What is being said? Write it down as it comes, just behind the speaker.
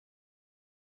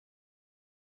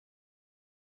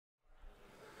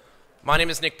My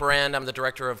name is Nick Brand. I'm the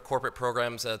Director of Corporate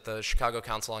Programs at the Chicago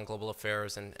Council on Global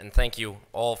Affairs, and thank you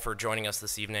all for joining us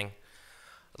this evening.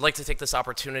 I'd like to take this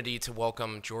opportunity to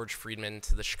welcome George Friedman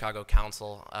to the Chicago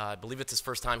Council. I believe it's his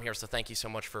first time here, so thank you so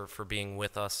much for being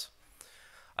with us.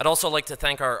 I'd also like to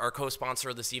thank our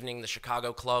co-sponsor this evening, the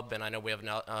Chicago Club, and I know we have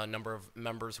a number of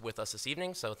members with us this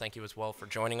evening, so thank you as well for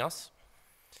joining us.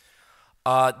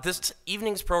 This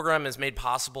evening's program is made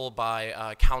possible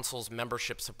by Council's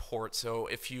membership support. So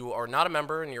if you are not a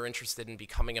member and you're interested in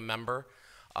becoming a member,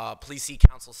 please see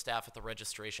Council staff at the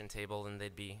registration table and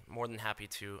they'd be more than happy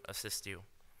to assist you.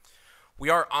 We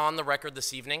are on the record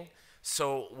this evening,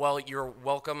 so while you're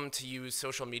welcome to use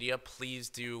social media, please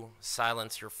do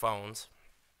silence your phones.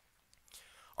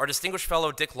 Our distinguished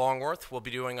fellow Dick Longworth will be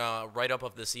doing a write-up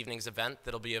of this evening's event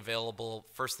that'll be available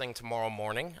first thing tomorrow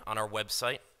morning on our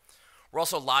website. We're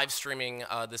also live streaming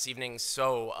this evening,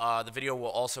 so the video will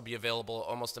also be available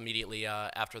almost immediately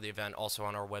after the event, also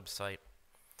on our website.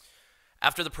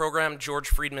 After the program, George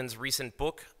Friedman's recent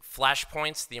book,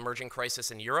 Flashpoints, The Emerging Crisis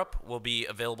in Europe, will be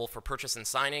available for purchase and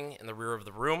signing in the rear of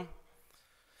the room.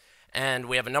 And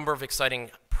we have a number of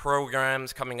exciting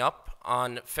programs coming up.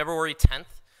 On February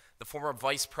 10th, the former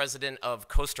Vice President of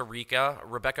Costa Rica,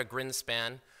 Rebecca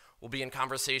Grinspan, will be in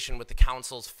conversation with the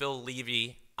Council's Phil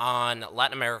Levy on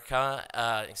Latin America,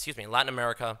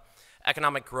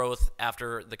 economic growth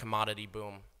after the commodity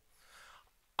boom.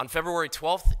 On February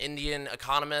 12th, Indian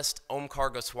economist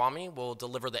Omkar Goswami will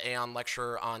deliver the Aeon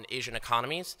Lecture on Asian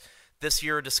economies, this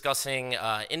year discussing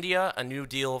India, a new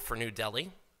deal for New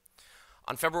Delhi.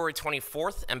 On February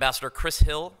 24th, Ambassador Chris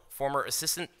Hill, former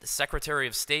Assistant Secretary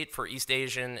of State for East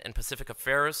Asian and Pacific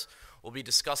Affairs, will be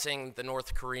discussing the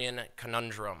North Korean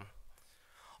conundrum.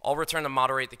 I'll return to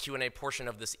moderate the Q&A portion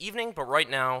of this evening, but right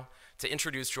now, to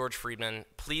introduce George Friedman,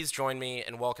 please join me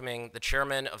in welcoming the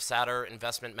Chairman of Satter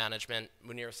Investment Management,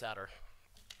 Munir Satter.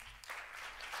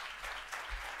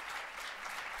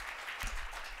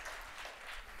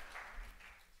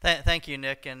 Thank you,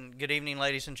 Nick, and good evening,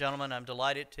 ladies and gentlemen. I'm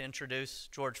delighted to introduce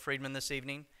George Friedman this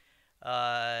evening,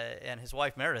 and his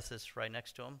wife Meredith is right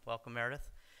next to him. Welcome, Meredith.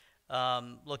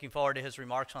 Looking forward to his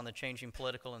remarks on the changing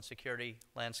political and security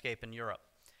landscape in Europe.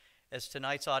 As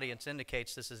tonight's audience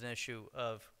indicates, this is an issue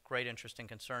of great interest and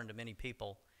concern to many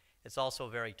people. It's also a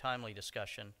very timely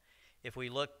discussion. If we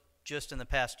look just in the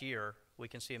past year, we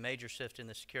can see a major shift in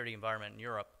the security environment in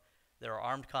Europe. There are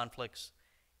armed conflicts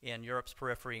in Europe's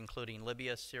periphery, including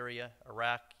Libya, Syria,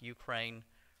 Iraq, Ukraine.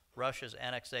 Russia's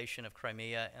annexation of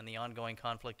Crimea and the ongoing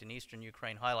conflict in eastern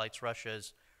Ukraine highlights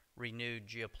Russia's renewed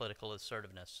geopolitical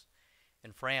assertiveness.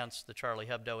 In France, the Charlie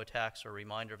Hebdo attacks are a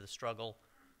reminder of the struggle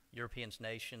European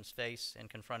nations face in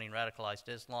confronting radicalized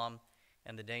Islam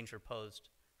and the danger posed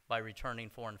by returning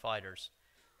foreign fighters.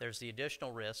 There's the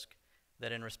additional risk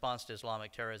that in response to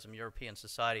Islamic terrorism, European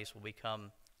societies will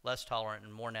become less tolerant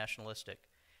and more nationalistic.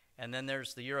 And then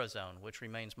there's the Eurozone, which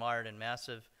remains mired in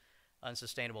massive,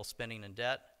 unsustainable spending and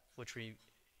debt, which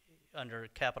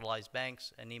undercapitalized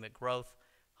banks, anemic growth,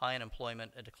 high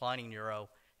unemployment, a declining euro,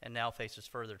 and now faces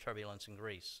further turbulence in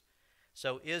Greece.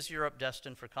 So is Europe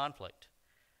destined for conflict?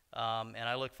 And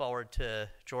I look forward to,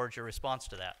 George, your response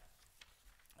to that.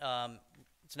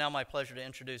 It's now my pleasure to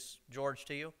introduce George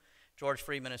to you. George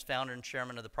Friedman is founder and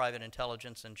chairman of the private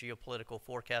intelligence and geopolitical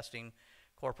forecasting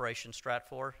corporation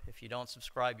Stratfor. If you don't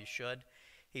subscribe, you should.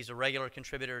 He's a regular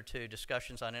contributor to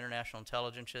discussions on international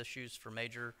intelligence issues for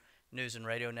major news and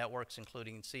radio networks,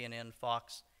 including CNN,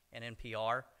 Fox, and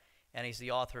NPR. And he's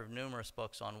the author of numerous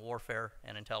books on warfare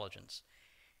and intelligence.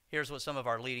 Here's what some of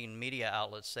our leading media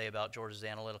outlets say about George's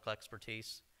analytical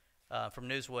expertise. From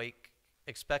Newsweek,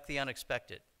 expect the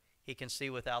unexpected. He can see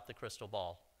without the crystal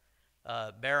ball.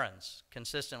 Barron's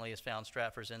consistently has found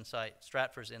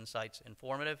Stratfor's insights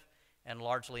informative and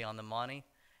largely on the money,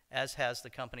 as has the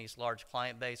company's large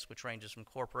client base, which ranges from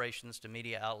corporations to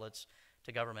media outlets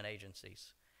to government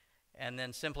agencies. And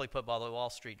then simply put by the Wall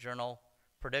Street Journal,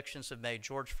 predictions have made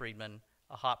George Friedman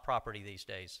a hot property these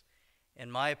days. In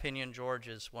my opinion, George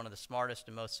is one of the smartest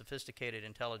and most sophisticated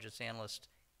intelligence analysts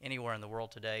anywhere in the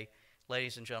world today.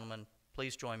 Ladies and gentlemen,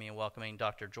 please join me in welcoming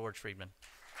Dr. George Friedman.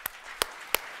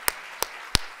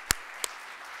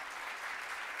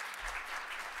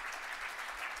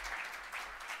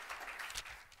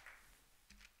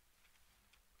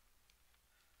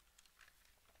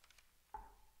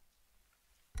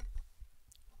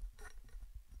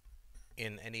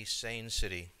 In any sane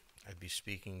city, I'd be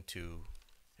speaking to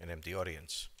an empty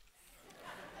audience.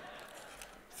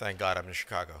 Thank God I'm in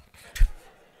Chicago.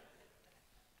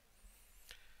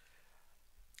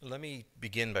 Let me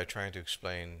begin by trying to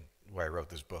explain why I wrote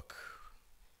this book.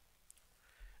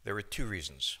 There were two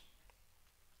reasons.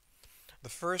 The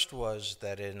first was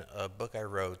that in a book I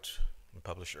wrote and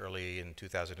published early in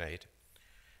 2008,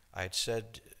 I had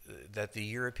said that the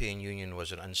European Union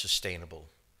was an unsustainable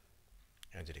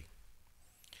entity.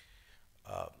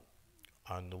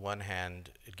 On the one hand,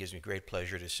 it gives me great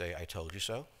pleasure to say, I told you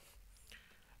so.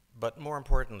 But more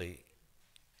importantly,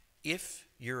 if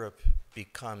Europe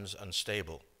becomes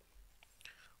unstable,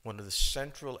 one of the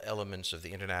central elements of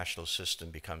the international system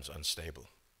becomes unstable.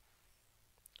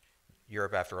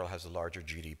 Europe, after all, has a larger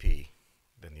GDP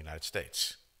than the United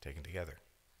States, taken together.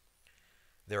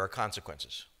 There are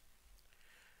consequences.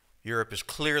 Europe is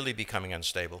clearly becoming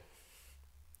unstable,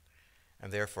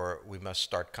 and therefore we must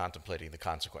start contemplating the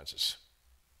consequences.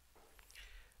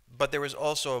 But there was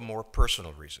also a more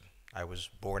personal reason. I was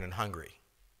born in Hungary,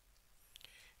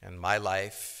 and my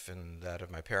life and that of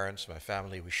my parents, my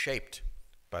family, was shaped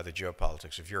by the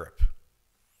geopolitics of Europe.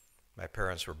 My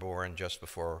parents were born just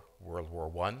before World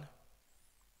War I.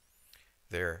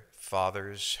 Their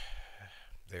fathers,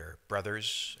 their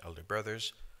brothers, elder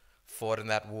brothers, fought in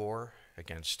that war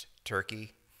against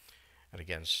Turkey and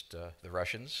against the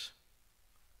Russians.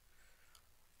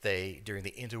 They, during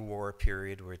the interwar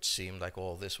period where it seemed like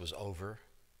all this was over,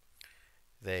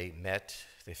 they met,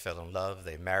 they fell in love,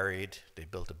 they married, they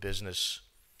built a business,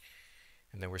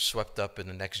 and they were swept up in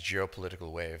the next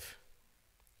geopolitical wave.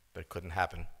 But it couldn't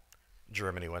happen.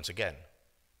 Germany once again.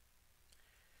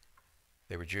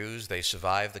 They were Jews, they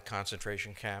survived the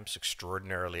concentration camps,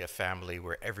 extraordinarily a family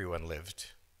where everyone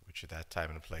lived, which at that time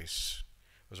and place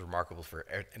was remarkable for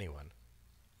anyone.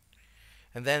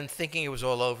 And then, thinking it was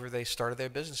all over, they started their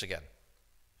business again.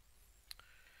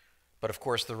 But of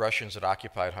course, the Russians had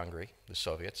occupied Hungary, the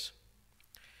Soviets.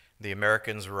 The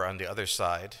Americans were on the other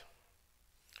side,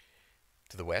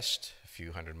 to the west, a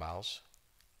few hundred miles.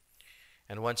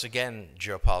 And once again,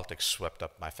 geopolitics swept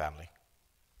up my family.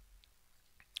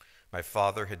 My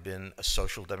father had been a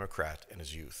social democrat in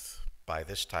his youth. By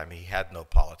this time, he had no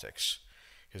politics.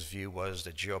 His view was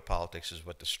that geopolitics is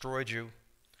what destroyed you,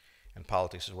 and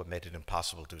politics is what made it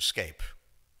impossible to escape.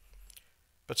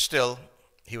 But still,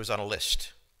 he was on a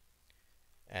list.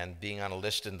 And being on a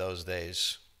list in those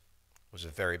days was a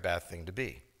very bad thing to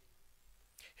be.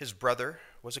 His brother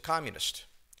was a communist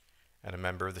and a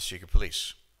member of the secret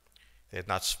police. They had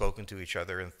not spoken to each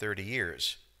other in 30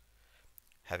 years,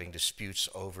 having disputes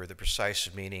over the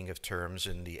precise meaning of terms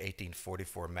in the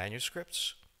 1844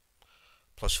 manuscripts,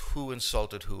 plus who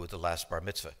insulted who at the last bar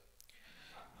mitzvah.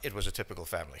 It was a typical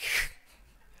family.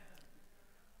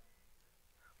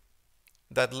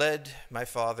 That led my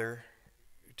father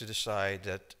to decide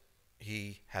that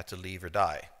he had to leave or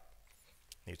die.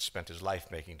 He'd spent his life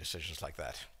making decisions like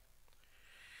that.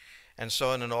 And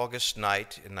so on an August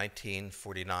night in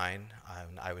 1949,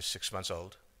 I was 6 months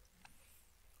old,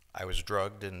 I was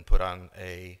drugged and put on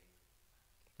a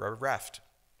rubber raft,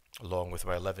 along with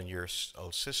my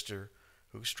 11-year-old sister,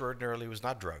 who extraordinarily was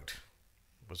not drugged,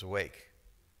 was awake.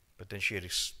 But then she had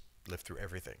lived through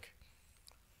everything.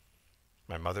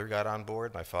 My mother got on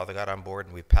board, my father got on board,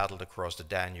 and we paddled across the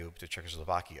Danube to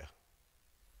Czechoslovakia.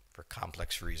 For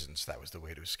complex reasons, that was the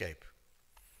way to escape.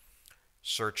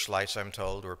 Searchlights, I'm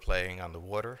told, were playing on the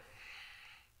water.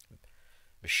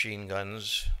 Machine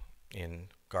guns in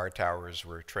guard towers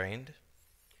were trained.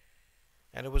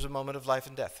 And it was a moment of life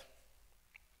and death.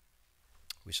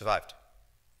 We survived.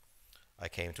 I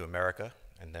came to America,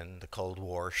 and then the Cold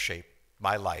War shaped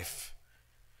my life,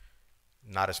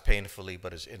 not as painfully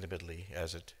but as intimately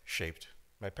as it shaped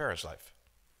my parents' life.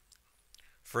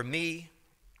 For me,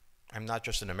 I'm not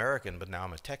just an American, but now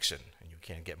I'm a Texan, and you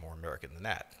can't get more American than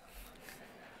that.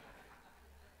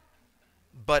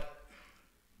 But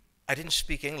I didn't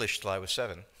speak English till I was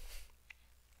 7,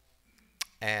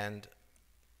 and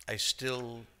I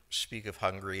still speak of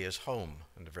Hungary as home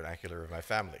in the vernacular of my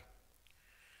family.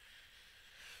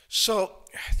 So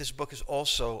this book is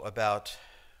also about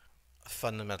a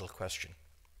fundamental question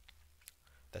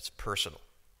that's personal.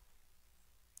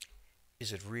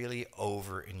 Is it really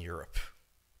over in Europe?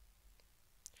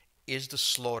 Is the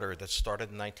slaughter that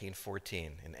started in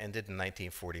 1914 and ended in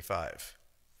 1945,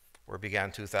 or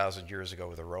began 2,000 years ago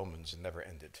with the Romans and never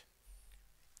ended,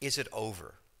 is it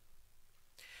over?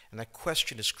 And that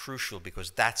question is crucial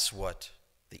because that's what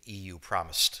the EU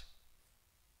promised.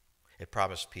 It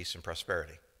promised peace and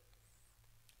prosperity,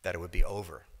 that it would be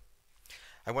over.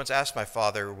 I once asked my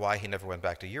father why he never went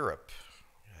back to Europe.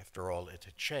 After all, it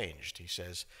had changed. He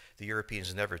says, the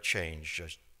Europeans never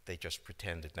changed, they just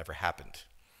pretend it never happened.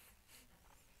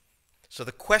 So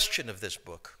the question of this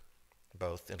book,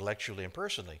 both intellectually and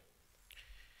personally,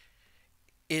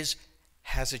 is,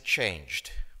 has it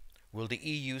changed? Will the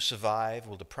EU survive?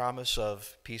 Will the promise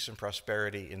of peace and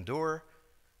prosperity endure?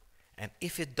 And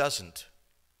if it doesn't,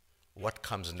 what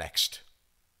comes next?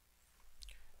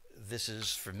 This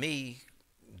is, for me,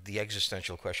 the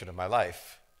existential question of my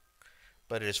life,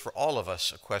 but it is for all of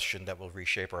us a question that will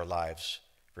reshape our lives,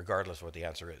 regardless of what the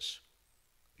answer is.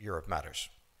 Europe matters.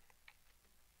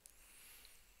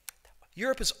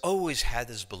 Europe has always had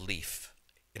this belief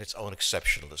in its own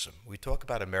exceptionalism. We talk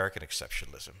about American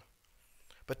exceptionalism,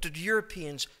 but the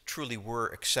Europeans truly were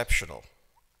exceptional.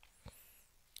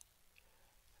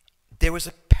 There was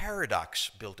a paradox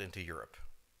built into Europe.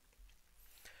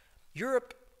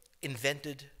 Europe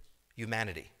invented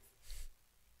humanity.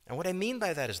 And what I mean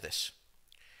by that is this.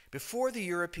 Before the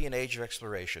European age of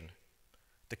exploration,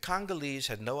 the Congolese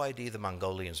had no idea the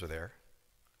Mongolians were there.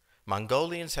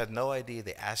 Mongolians had no idea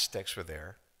the Aztecs were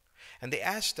there. And the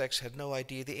Aztecs had no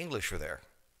idea the English were there.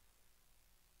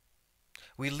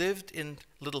 We lived in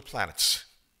little planets,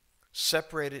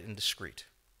 separated and discrete.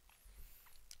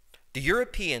 The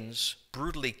Europeans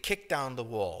brutally kicked down the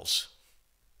walls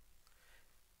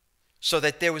so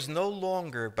that there was no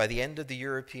longer, by the end of the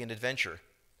European adventure,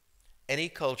 any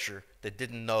culture that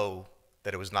didn't know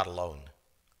that it was not alone.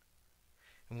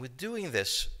 And with doing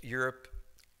this, Europe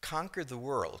conquered the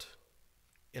world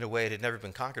in a way it had never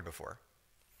been conquered before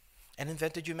and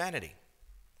invented humanity.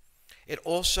 It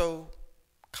also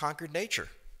conquered nature.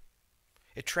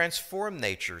 It transformed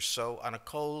nature. So on a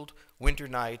cold winter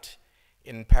night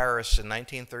in Paris in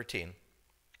 1913,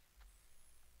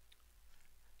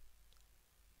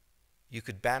 you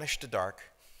could banish the dark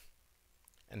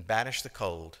and banish the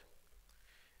cold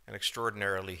and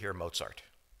extraordinarily hear Mozart.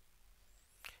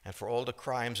 And for all the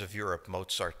crimes of Europe,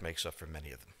 Mozart makes up for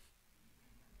many of them.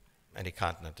 Any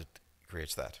continent that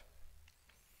creates that.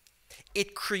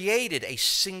 It created a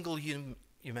single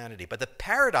humanity. But the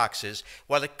paradox is,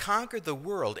 while it conquered the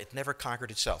world, it never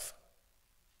conquered itself.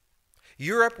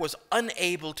 Europe was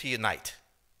unable to unite.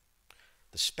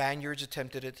 The Spaniards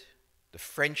attempted it. The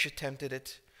French attempted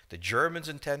it. The Germans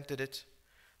attempted it.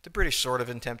 The British sort of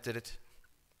attempted it.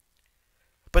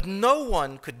 But no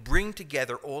one could bring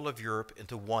together all of Europe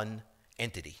into one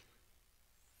entity.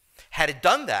 Had it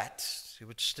done that, it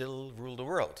would still rule the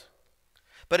world.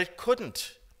 But it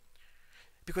couldn't,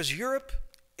 because Europe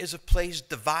is a place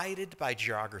divided by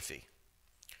geography.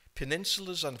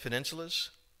 Peninsulas on peninsulas,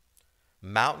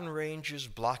 mountain ranges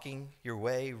blocking your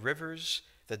way, rivers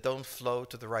that don't flow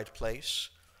to the right place,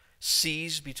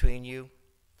 seas between you.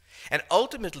 And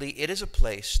ultimately, it is a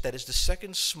place that is the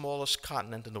second smallest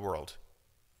continent in the world.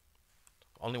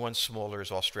 Only one smaller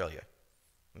is Australia,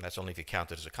 and that's only if you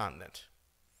count it as a continent.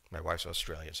 My wife's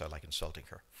Australian, so I like insulting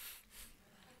her.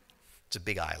 It's a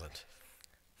big island.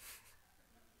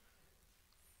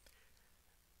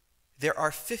 There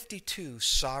are 52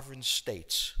 sovereign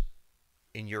states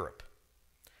in Europe,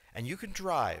 and you can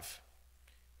drive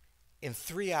in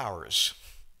 3 hours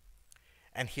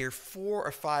and hear 4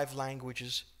 or 5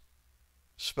 languages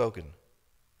spoken,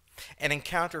 and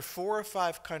encounter 4 or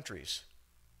 5 countries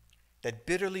that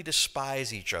bitterly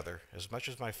despise each other, as much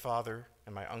as my father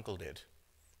and my uncle did,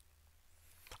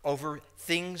 over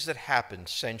things that happened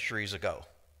centuries ago.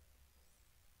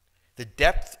 The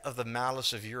depth of the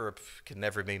malice of Europe can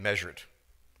never be measured.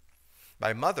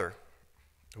 My mother,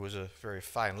 who was a very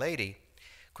fine lady,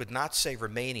 could not say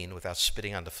Romanian without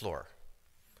spitting on the floor.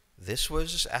 This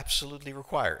was absolutely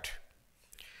required.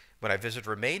 When I visit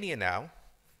Romania now,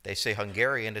 they say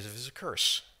Hungarian as if it's a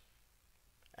curse.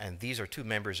 And these are 2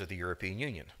 members of the European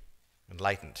Union,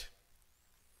 enlightened.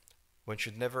 One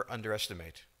should never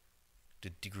underestimate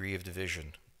the degree of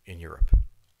division in Europe.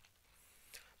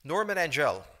 Norman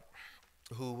Angell,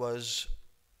 who was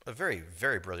a very,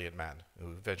 very brilliant man,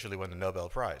 who eventually won the Nobel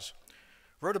Prize,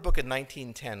 wrote a book in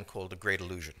 1910 called The Great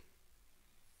Illusion.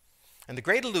 And The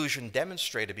Great Illusion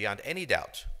demonstrated beyond any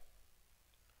doubt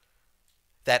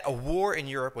that a war in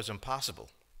Europe was impossible,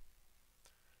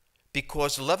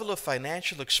 because the level of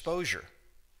financial exposure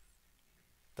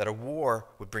that a war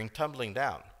would bring tumbling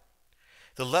down,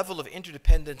 the level of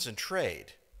interdependence and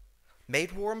trade,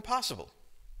 made war impossible.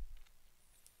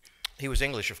 He was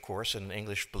English, of course, and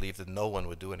English believed that no one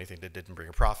would do anything that didn't bring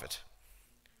a profit.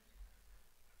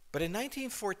 But in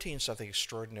 1914, something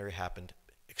extraordinary happened.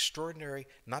 Extraordinary,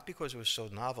 not because it was so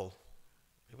novel,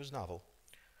 it was novel,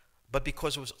 but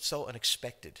because it was so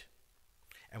unexpected.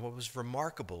 And what was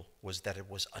remarkable was that it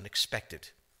was unexpected.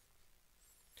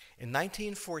 In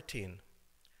 1914,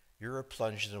 Europe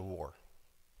plunged in a war,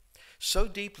 so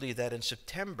deeply that in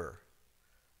September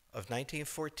of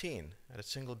 1914, at a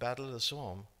single Battle of the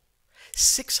Somme,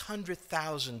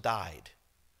 600,000 died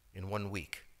in 1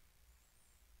 week.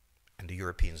 And the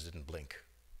Europeans didn't blink.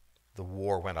 The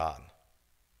war went on.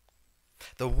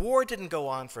 The war didn't go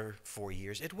on for 4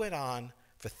 years. It went on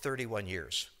for 31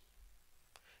 years.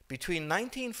 Between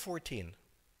 1914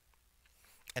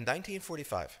 and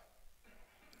 1945,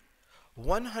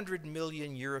 100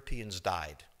 million Europeans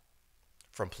died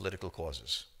from political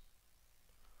causes.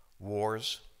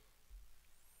 Wars,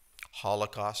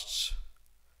 holocausts,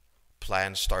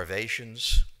 planned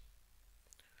starvations,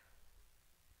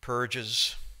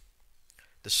 purges,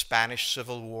 the Spanish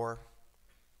Civil War,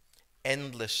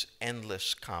 endless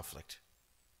conflict.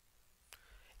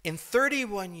 In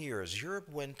 31 years, Europe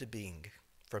went to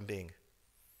from being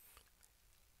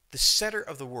the center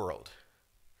of the world,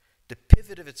 the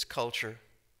pivot of its culture,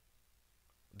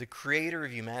 the creator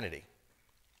of humanity,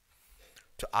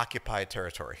 to occupied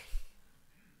territory.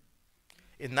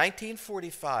 In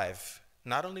 1945,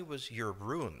 not only was Europe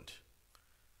ruined,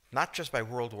 not just by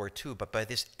World War II, but by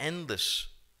this endless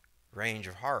range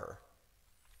of horror,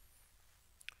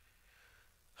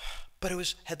 but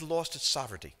it had lost its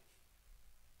sovereignty.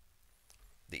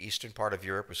 The eastern part of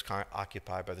Europe was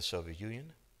occupied by the Soviet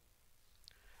Union,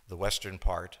 the western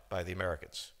part by the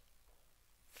Americans.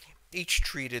 Each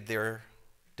treated their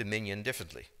dominion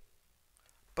differently.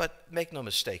 But make no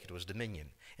mistake, it was dominion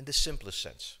in the simplest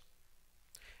sense.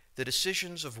 The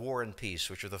decisions of war and peace,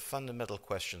 which are the fundamental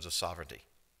questions of sovereignty,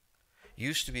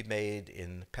 used to be made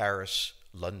in Paris,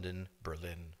 London,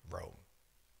 Berlin, Rome.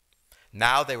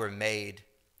 Now they were made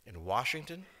in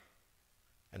Washington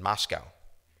and Moscow.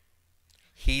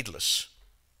 Heedless.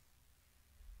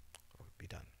 What would be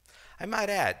done? I might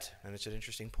add, and it's an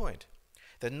interesting point,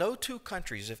 that no two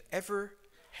countries have ever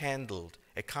handled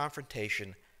a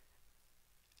confrontation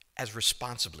as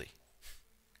responsibly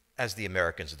as the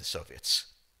Americans and the Soviets.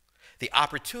 The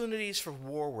opportunities for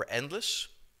war were endless.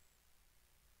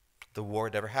 The war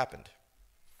never happened.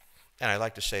 And I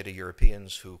like to say to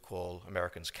Europeans who call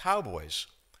Americans cowboys,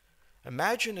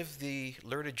 imagine if the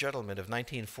learned gentlemen of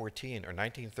 1914 or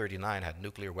 1939 had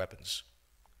nuclear weapons.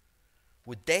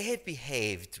 Would they have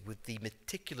behaved with the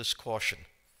meticulous caution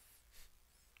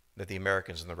that the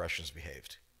Americans and the Russians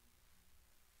behaved?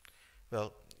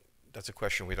 Well, that's a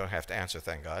question we don't have to answer,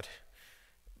 thank God,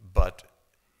 but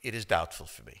it is doubtful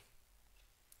for me.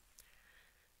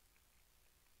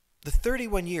 The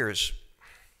 31 years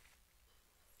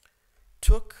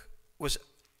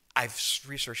I've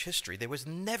researched history. There was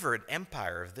never an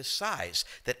empire of this size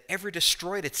that ever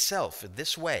destroyed itself in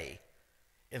this way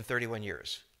in 31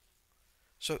 years.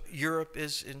 So Europe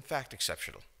is, in fact,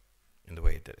 exceptional in the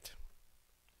way it did it.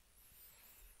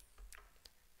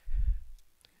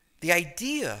 The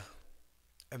idea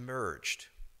emerged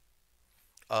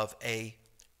of a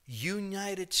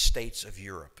United States of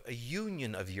Europe, a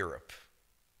union of Europe.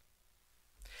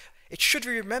 It should be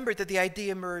remembered that the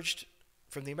idea emerged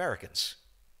from the Americans.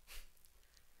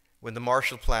 When the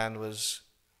Marshall Plan was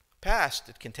passed,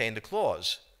 it contained a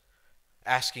clause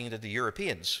asking that the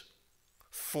Europeans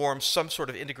form some sort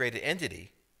of integrated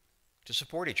entity to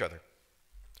support each other.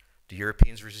 The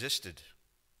Europeans resisted.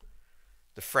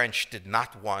 The French did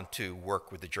not want to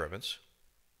work with the Germans.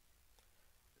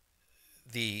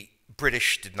 The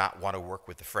British did not want to work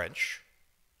with the French.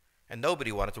 And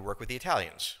nobody wanted to work with the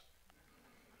Italians.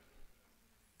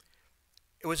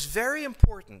 It was very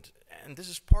important, and this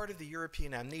is part of the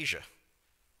European amnesia,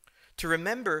 to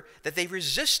remember that they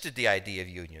resisted the idea of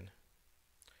union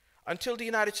until the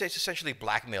United States essentially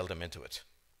blackmailed them into it.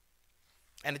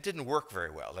 And it didn't work very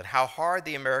well, and how hard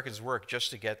the Americans worked just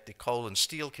to get the coal and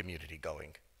steel community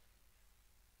going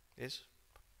is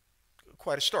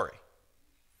quite a story.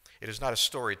 It is not a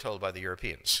story told by the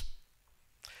Europeans.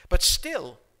 But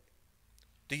still,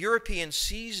 the Europeans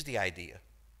seized the idea,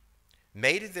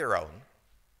 made it their own.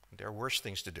 There are worse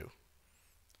things to do,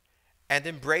 and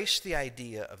embraced the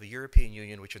idea of a European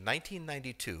Union, which in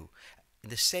 1992, in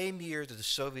the same year that the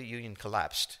Soviet Union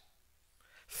collapsed,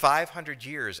 500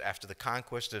 years after the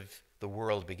conquest of the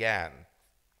world began,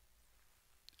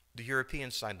 the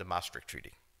Europeans signed the Maastricht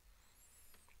Treaty.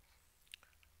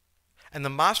 And the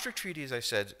Maastricht Treaty, as I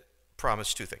said,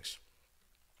 promised two things: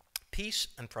 peace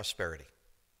and prosperity.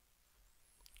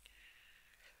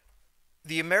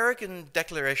 The American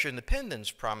Declaration of Independence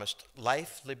promised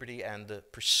life, liberty, and the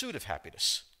pursuit of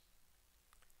happiness.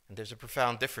 And there's a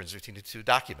profound difference between the two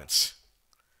documents.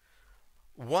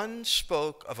 One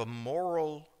spoke of a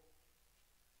moral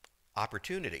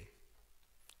opportunity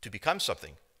to become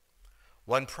something.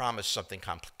 One promised something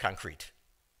concrete.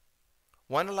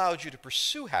 One allowed you to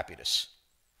pursue happiness,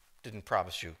 didn't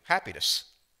promise you happiness.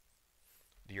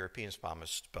 The Europeans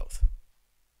promised both.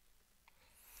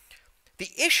 The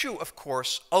issue, of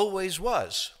course, always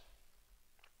was,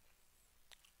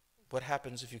 what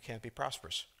happens if you can't be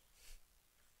prosperous?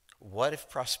 what if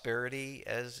prosperity,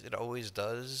 as it always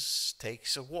does,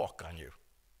 takes a walk on you?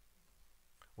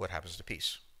 What happens to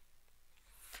peace?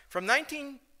 From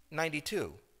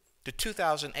 1992 to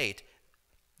 2008,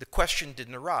 the question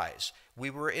didn't arise. We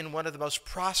were in one of the most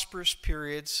prosperous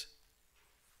periods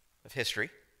of history.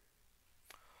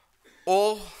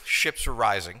 All ships were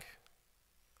rising,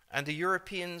 and the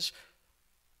Europeans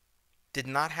did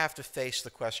not have to face the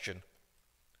question,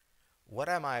 what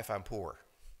am I if I'm poor?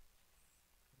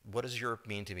 What does Europe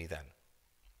mean to me then?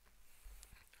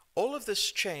 All of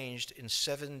this changed in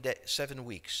 7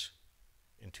 weeks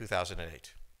in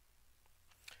 2008.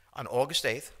 On August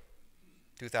 8th,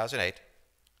 2008,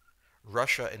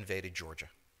 Russia invaded Georgia.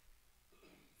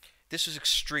 This is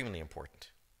extremely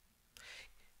important.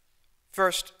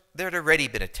 First, there had already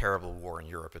been a terrible war in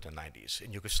Europe in the 90s.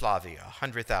 In Yugoslavia,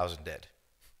 100,000 dead.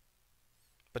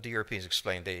 But the Europeans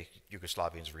explained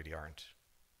Yugoslavians really aren't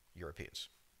Europeans.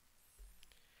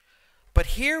 But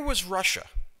here was Russia,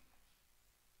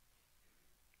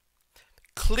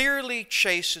 clearly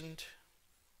chastened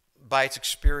by its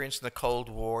experience in the Cold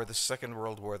War, the Second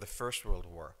World War, the First World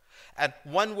War, and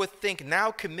one would think now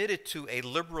committed to a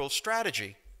liberal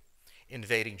strategy,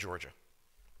 invading Georgia.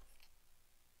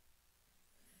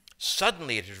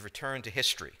 Suddenly it had returned to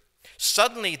history.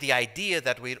 Suddenly the idea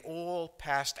that we'd all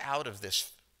passed out of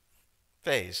this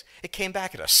phase, it came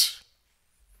back at us.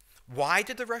 Why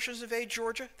did the Russians invade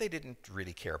Georgia? They didn't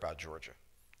really care about Georgia.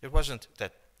 It wasn't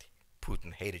that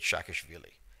Putin hated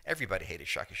Saakashvili. Everybody hated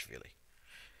Saakashvili.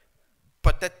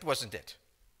 But that wasn't it.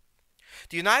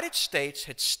 The United States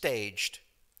had staged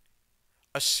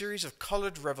a series of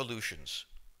colored revolutions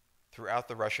throughout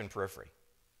the Russian periphery,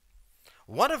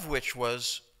 one of which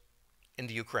was in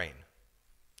the Ukraine,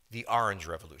 the Orange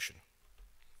Revolution.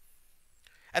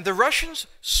 And the Russians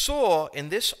saw in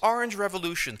this Orange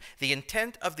Revolution the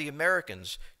intent of the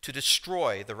Americans to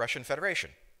destroy the Russian Federation.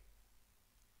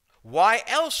 Why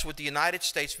else would the United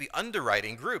States be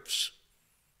underwriting groups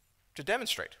to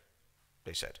demonstrate,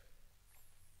 they said.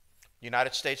 The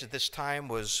United States at this time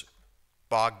was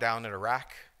bogged down in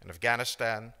Iraq and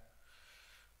Afghanistan,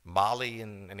 Mali,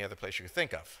 and any other place you could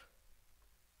think of.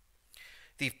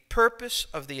 The purpose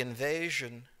of the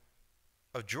invasion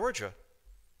of Georgia,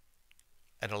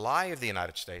 an ally of the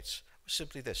United States, was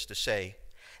simply this, to say,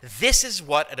 this is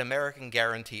what an American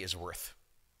guarantee is worth.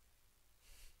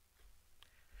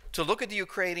 To look at the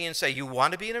Ukrainians and say, you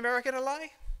want to be an American ally?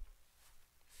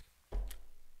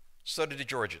 So did the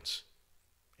Georgians.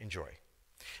 Enjoy.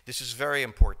 This is very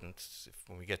important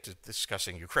when we get to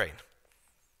discussing Ukraine,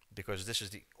 because this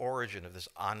is the origin of this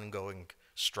ongoing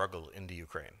struggle in the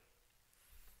Ukraine.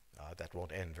 That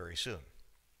won't end very soon.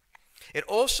 It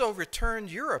also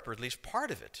returned Europe, or at least part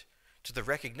of it, to the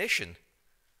recognition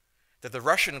that the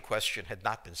Russian question had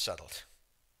not been settled.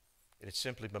 It had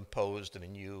simply been posed in a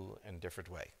new and different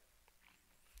way.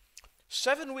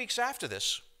 7 weeks after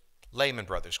this, Lehman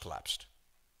Brothers collapsed.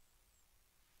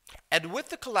 And with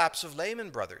the collapse of Lehman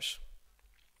Brothers,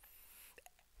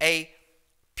 a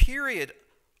period,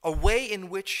 a way in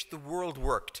which the world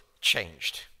worked,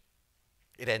 changed.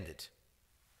 It ended.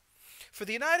 For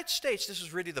the United States, this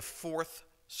is really the fourth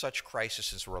such crisis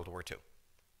since World War II.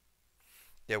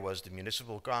 There was the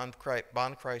municipal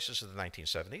bond crisis of the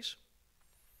 1970s.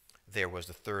 There was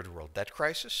the third world debt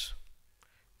crisis.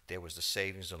 There was the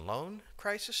savings and loan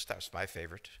crisis. That was my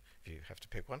favorite, if you have to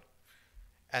pick one.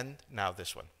 And now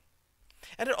this one.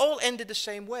 And it all ended the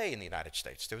same way in the United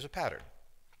States. There was a pattern.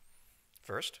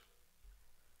 First,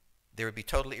 there would be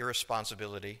total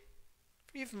irresponsibility,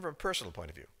 even from a personal point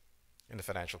of view, in the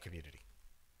financial community.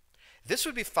 This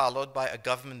would be followed by a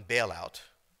government bailout,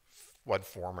 one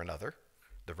form or another,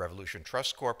 the Revolution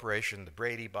Trust Corporation, the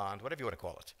Brady Bond, whatever you want to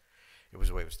call it. It was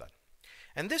the way it was done.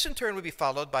 And this in turn would be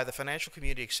followed by the financial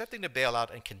community accepting the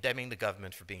bailout and condemning the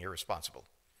government for being irresponsible.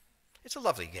 It's a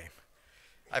lovely game.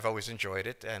 I've always enjoyed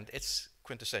it, and it's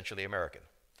quintessentially American.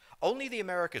 Only the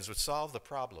Americans would solve the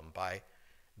problem by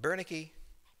Bernanke,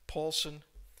 Paulson,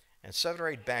 and 7 or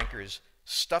 8 bankers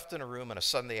stuffed in a room on a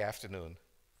Sunday afternoon,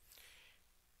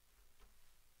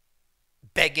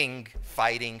 begging,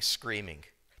 fighting, screaming,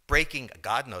 breaking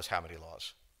God knows how many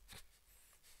laws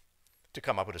to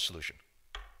come up with a solution.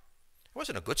 It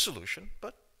wasn't a good solution,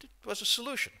 but it was a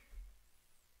solution.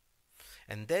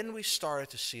 And then we started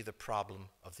to see the problem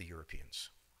of the Europeans.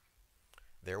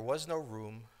 There was no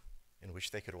room in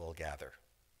which they could all gather.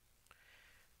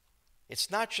 It's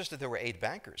not just that there were 8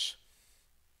 bankers.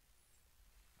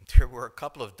 There were a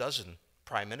couple of dozen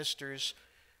prime ministers,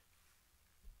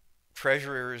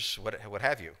 treasurers, what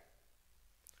have you.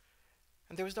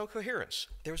 And there was no coherence.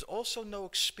 There was also no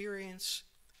experience,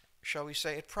 shall we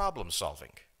say, at problem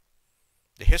solving.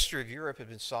 The history of Europe had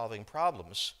been solving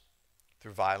problems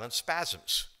through violent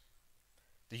spasms.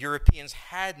 The Europeans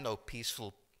had no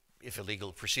peaceful, if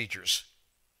illegal, procedures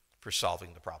for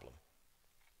solving the problem.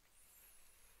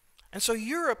 And so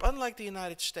Europe, unlike the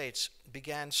United States,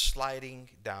 began sliding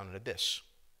down an abyss.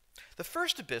 The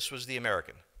first abyss was the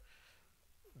American,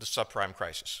 the subprime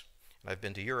crisis. And I've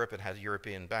been to Europe and had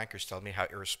European bankers tell me how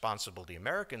irresponsible the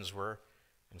Americans were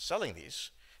in selling these.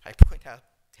 I point out,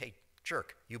 hey,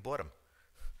 jerk, you bought them.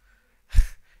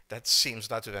 That seems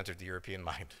not to have entered the European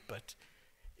mind, but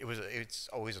it's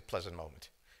always a pleasant moment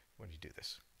when you do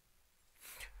this.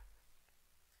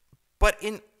 But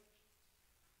in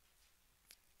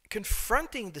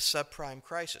confronting the subprime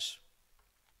crisis,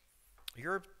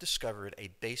 Europe discovered a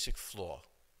basic flaw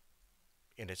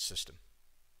in its system.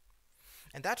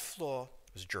 And that flaw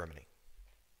was Germany.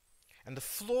 And the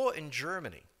flaw in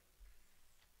Germany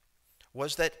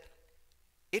was that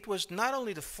it was not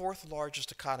only the fourth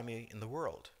largest economy in the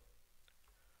world,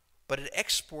 but it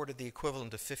exported the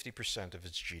equivalent of 50% of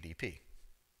its GDP,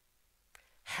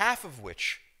 half of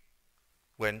which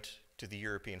went to the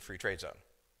European Free Trade Zone.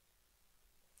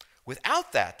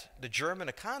 Without that, the German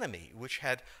economy, which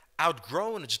had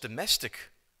outgrown its domestic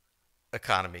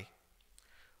economy,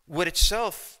 would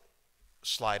itself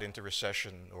slide into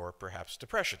recession or perhaps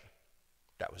depression.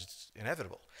 That was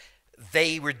inevitable.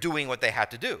 They were doing what they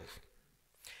had to do.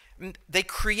 And they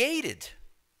created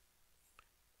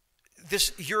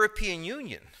this European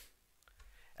Union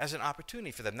as an opportunity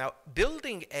for them. Now,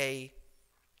 building a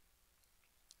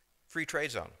free trade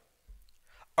zone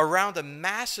around a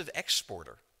massive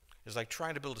exporter is like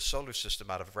trying to build a solar system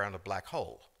around a black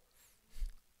hole.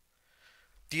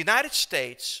 The United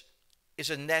States is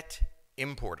a net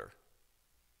importer.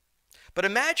 But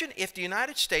imagine if the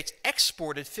United States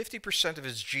exported 50% of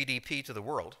its GDP to the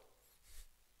world,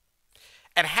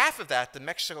 and half of that to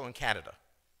Mexico and Canada,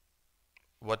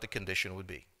 what the condition would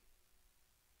be.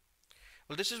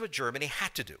 Well, this is what Germany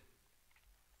had to do.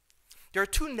 There are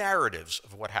two narratives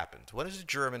of what happened. One is the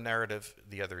German narrative,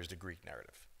 the other is the Greek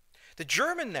narrative. The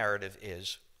German narrative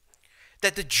is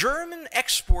that the German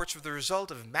exports were the result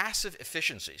of massive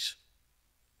efficiencies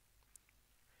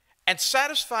and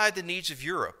satisfied the needs of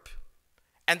Europe,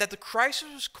 and that the crisis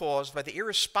was caused by the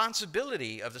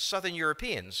irresponsibility of the Southern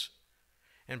Europeans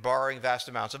in borrowing vast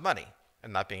amounts of money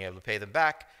and not being able to pay them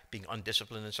back, being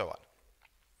undisciplined, and so on.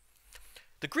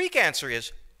 The Greek answer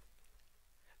is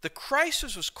the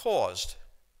crisis was caused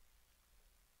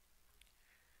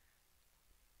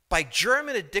by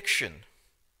German addiction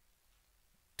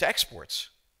to exports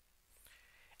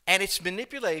and its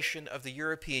manipulation of the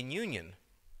European Union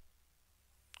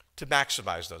to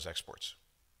maximize those exports.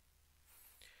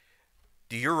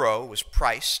 The euro was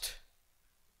priced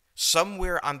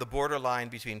somewhere on the borderline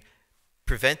between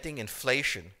preventing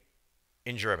inflation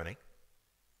in Germany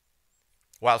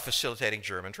while facilitating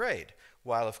German trade,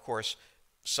 while, of course,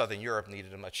 Southern Europe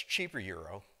needed a much cheaper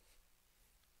euro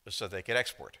so they could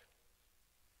export.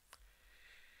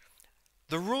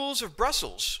 The rules of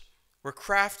Brussels were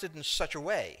crafted in such a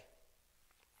way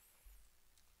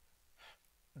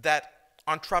that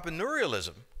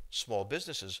entrepreneurialism, small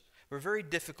businesses, were very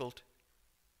difficult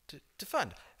to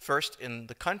fund. First, in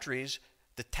the countries,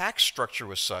 the tax structure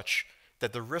was such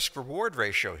that the risk-reward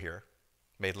ratio here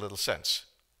made little sense.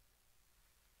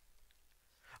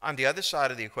 On the other side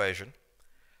of the equation,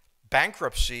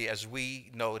 bankruptcy, as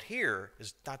we know it here,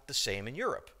 is not the same in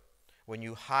Europe. When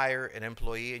you hire an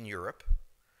employee in Europe,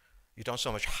 you don't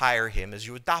so much hire him as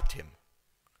you adopt him.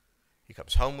 He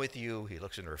comes home with you, he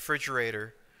looks in the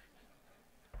refrigerator.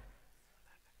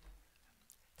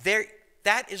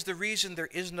 That is the reason there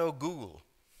is no Google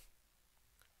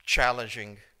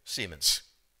challenging Siemens.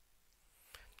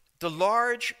 The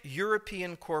large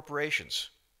European corporations,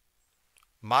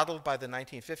 modeled by the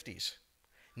 1950s,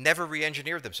 never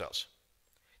re-engineered themselves.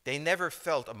 They never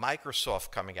felt a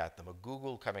Microsoft coming at them, a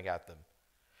Google coming at them.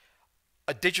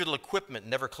 A digital equipment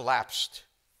never collapsed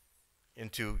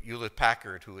into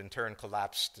Hewlett-Packard, who in turn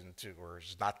collapsed into, or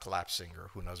is not collapsing, or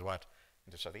who knows what,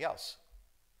 into something else.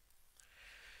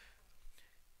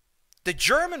 The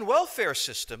German welfare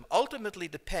system ultimately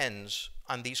depends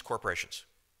on these corporations.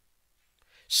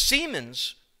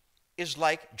 Siemens is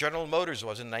like General Motors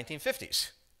was in the 1950s.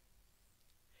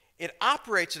 It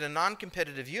operates in a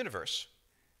non-competitive universe,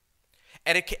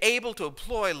 and it's able to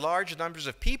employ large numbers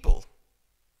of people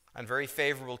on very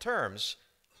favorable terms,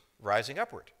 rising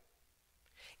upward.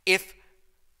 If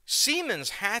Siemens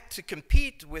had to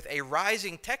compete with a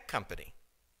rising tech company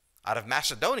out of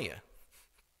Macedonia,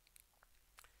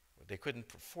 they couldn't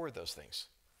afford those things.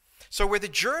 So where the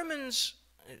Germans,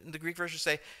 in the Greek version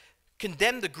say,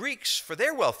 condemned the Greeks for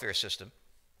their welfare system,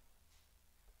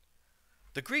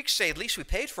 The Greeks say, at least we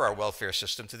paid for our welfare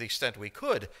system to the extent we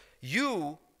could.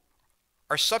 You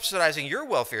are subsidizing your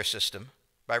welfare system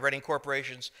by running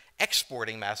corporations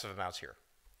exporting massive amounts here.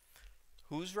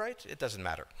 Who's right? It doesn't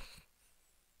matter.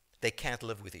 They can't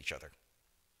live with each other.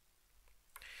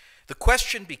 The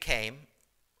question became,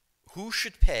 who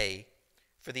should pay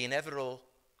for the inevitable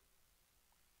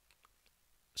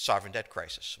sovereign debt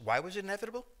crisis? Why was it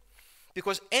inevitable?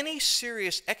 Because any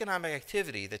serious economic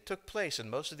activity that took place in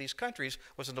most of these countries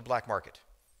was in the black market.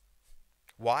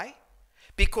 Why?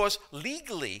 Because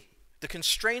legally, the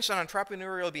constraints on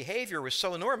entrepreneurial behavior were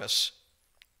so enormous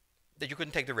that you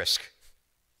couldn't take the risk.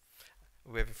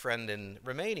 We have a friend in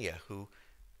Romania who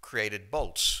created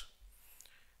bolts.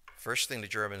 First thing the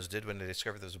Germans did when they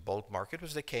discovered there was a bolt market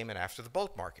was they came in after the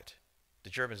bolt market. The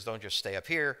Germans don't just stay up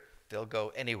here, they'll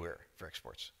go anywhere for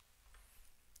exports.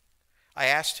 I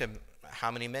asked him, how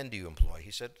many men do you employ?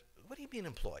 He said, what do you mean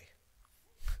employ?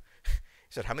 He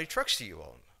said, how many trucks do you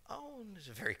own? Oh, it's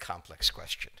a very complex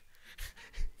question.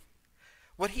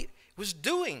 What he was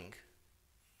doing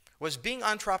was being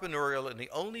entrepreneurial in the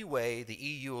only way the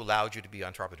EU allowed you to be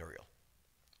entrepreneurial,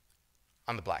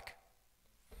 on the black.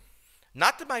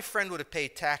 Not that my friend would have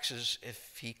paid taxes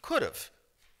if he could have,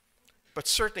 but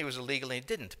certainly it was illegal and he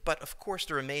didn't. But of course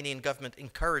the Romanian government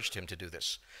encouraged him to do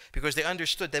this because they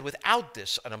understood that without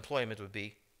this, unemployment would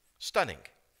be stunning.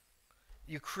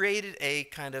 You created a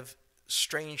kind of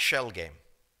strange shell game.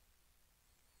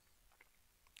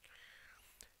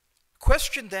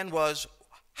 Question then was,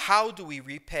 how do we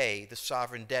repay the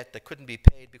sovereign debt that couldn't be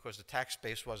paid because the tax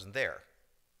base wasn't there?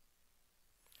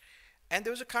 And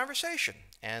there was a conversation,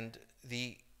 and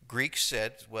the Greeks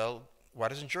said, well, why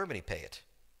doesn't Germany pay it?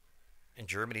 And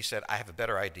Germany said, I have a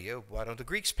better idea, why don't the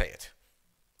Greeks pay it?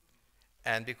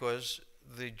 And because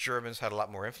the Germans had a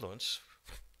lot more influence,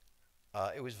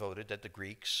 it was voted that the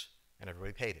Greeks and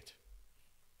everybody paid it.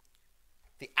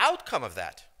 The outcome of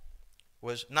that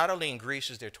was not only in Greece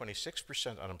is there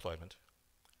 26% unemployment,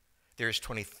 there is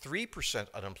 23%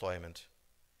 unemployment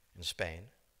in Spain.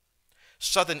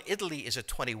 Southern Italy is at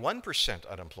 21%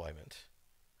 unemployment.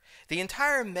 The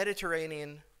entire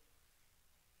Mediterranean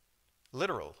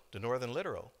littoral, the northern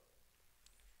littoral,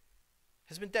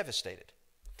 has been devastated.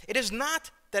 It is not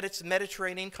that its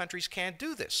Mediterranean countries can't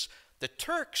do this. The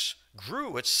Turks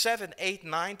grew at 7, 8,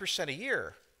 9% a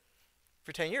year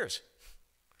for 10 years.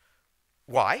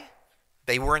 Why?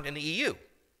 They weren't in the EU.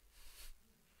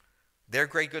 Their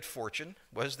great good fortune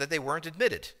was that they weren't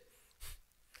admitted.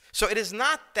 So it is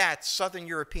not that Southern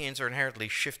Europeans are inherently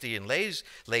shifty and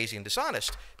lazy and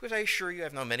dishonest, because I assure you I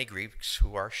know many Greeks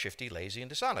who are shifty, lazy, and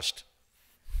dishonest.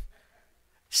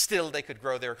 Still, they could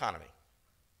grow their economy.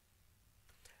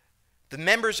 The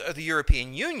members of the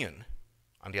European Union,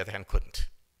 on the other hand, couldn't.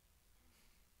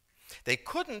 They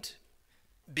couldn't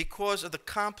because of the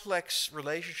complex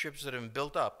relationships that have been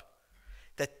built up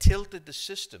that tilted the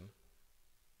system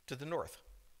to the north.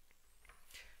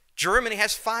 Germany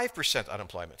has 5%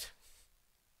 unemployment.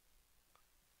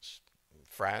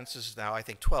 France is now, I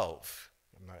think, 12.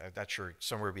 I'm not sure,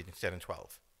 somewhere between 10 and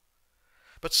 12.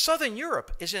 But Southern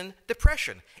Europe is in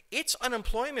depression. Its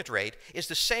unemployment rate is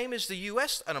the same as the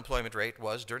US unemployment rate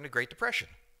was during the Great Depression.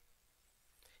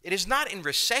 It is not in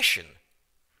recession.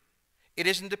 It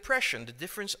is in depression. The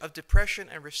difference of depression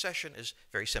and recession is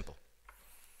very simple.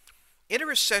 In a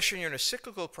recession, you're in a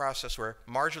cyclical process where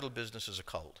marginal businesses are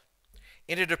culled.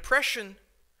 In a depression,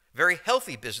 very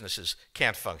healthy businesses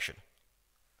can't function.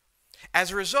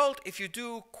 As a result, if you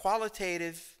do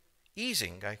qualitative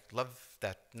easing, I love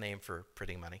that name for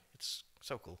printing money, it's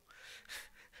so cool.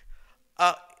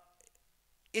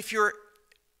 If you're,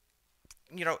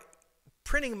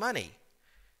 printing money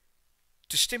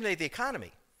to stimulate the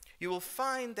economy, you will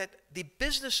find that the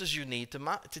businesses you need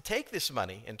to take this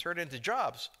money and turn it into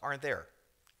jobs aren't there.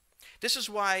 This is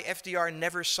why FDR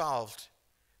never solved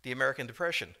the American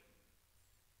Depression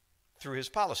through his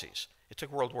policies. It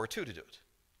took World War II to do it.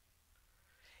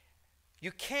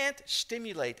 You can't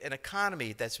stimulate an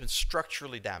economy that's been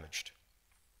structurally damaged.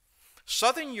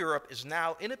 Southern Europe is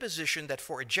now in a position that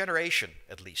for a generation,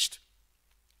 at least,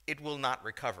 it will not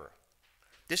recover.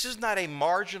 This is not a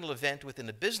marginal event within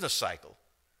the business cycle.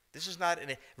 This is not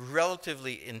a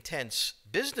relatively intense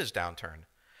business downturn.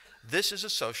 This is a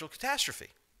social catastrophe.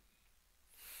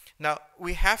 Now,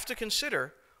 we have to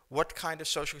consider what kind of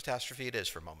social catastrophe it is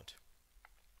for a moment.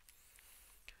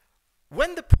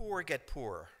 When the poor get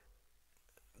poorer,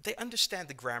 they understand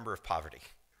the grammar of poverty.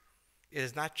 It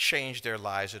has not changed their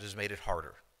lives, it has made it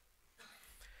harder.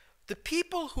 The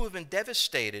people who have been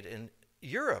devastated in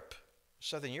Europe,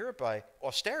 Southern Europe, by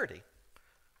austerity,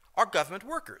 are government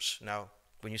workers. Now,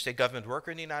 When you say government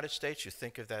worker in the United States, you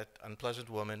think of that unpleasant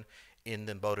woman in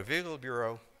the Motor Vehicle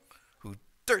Bureau who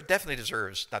definitely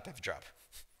deserves not to have a job.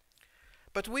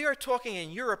 But we are talking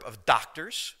in Europe of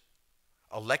doctors,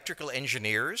 electrical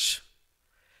engineers,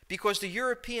 because the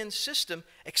European system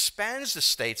expands the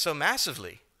state so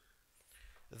massively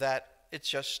that it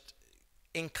just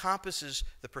encompasses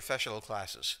the professional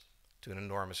classes to an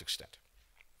enormous extent.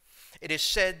 It is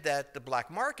said that the black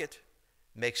market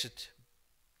makes it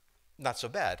not so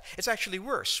bad. It's actually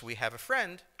worse. We have a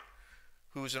friend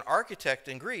who's an architect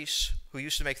in Greece who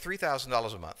used to make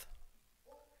 $3,000 a month,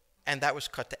 and that was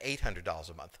cut to $800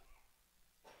 a month.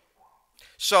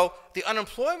 So the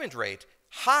unemployment rate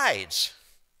hides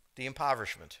the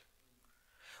impoverishment.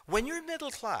 When you're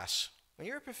middle class, when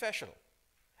you're a professional,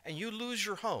 and you lose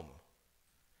your home,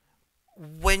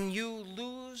 when you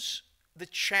lose the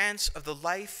chance of the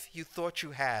life you thought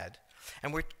you had,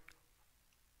 and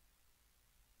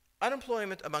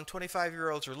unemployment among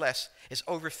 25-year-olds or less is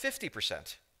over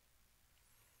 50%,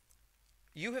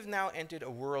 you have now entered a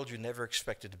world you never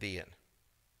expected to be in.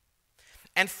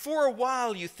 And for a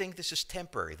while you think this is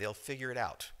temporary, they'll figure it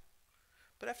out.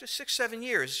 But after 6, 7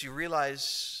 years, you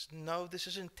realize, no, this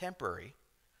isn't temporary.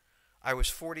 I was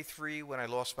 43 when I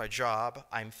lost my job.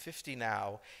 I'm 50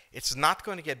 now. It's not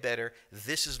going to get better.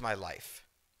 This is my life.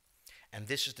 And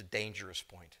this is the dangerous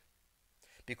point.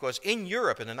 Because in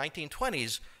Europe in the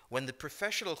 1920s, when the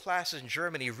professional classes in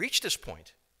Germany reached this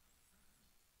point,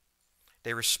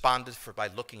 they responded by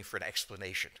looking for an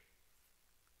explanation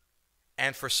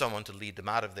and for someone to lead them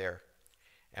out of there.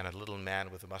 And a little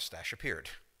man with a mustache appeared.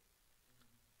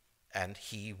 And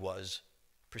he was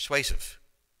persuasive.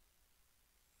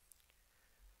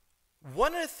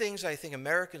 One of the things I think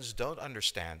Americans don't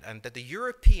understand, and that the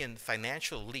European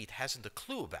financial elite hasn't a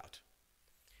clue about,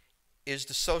 is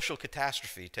the social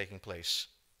catastrophe taking place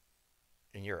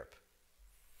in Europe.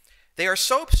 They are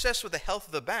so obsessed with the health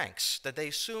of the banks that they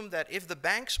assume that if the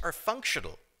banks are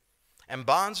functional and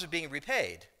bonds are being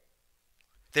repaid,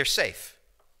 they're safe.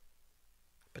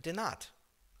 But they're not.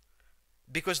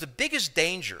 Because the biggest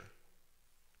danger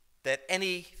that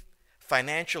any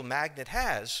financial magnate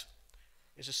has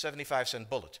is a 75-cent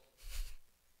bullet.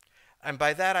 And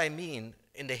by that I mean,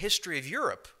 in the history of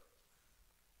Europe,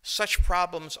 such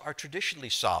problems are traditionally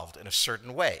solved in a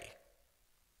certain way,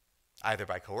 either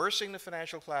by coercing the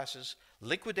financial classes,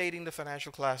 liquidating the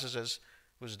financial classes as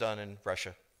was done in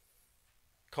Russia,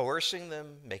 coercing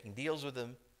them, making deals with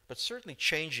them, but certainly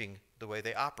changing the way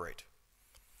they operate.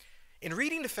 In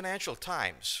reading the Financial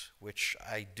Times, which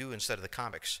I do instead of the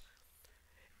comics,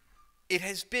 it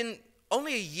has been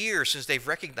only a year since they've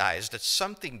recognized that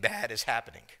something bad is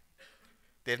happening.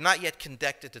 They have not yet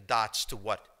connected the dots to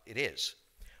what it is.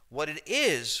 What it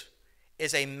is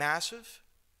a massive,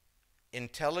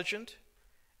 intelligent,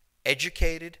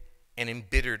 educated, and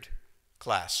embittered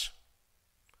class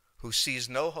who sees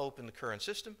no hope in the current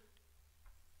system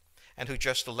and who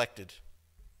just elected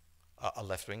a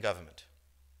left-wing government.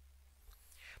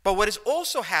 But what is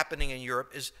also happening in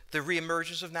Europe is the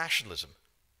reemergence of nationalism.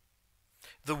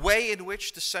 The way in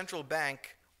which the central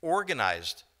bank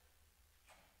organized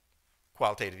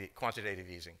quantitative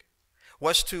easing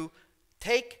was to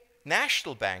take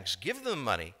national banks, give them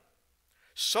money,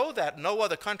 so that no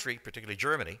other country, particularly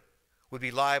Germany, would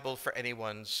be liable for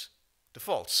anyone's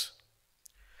defaults.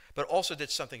 But also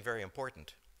did something very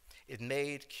important. It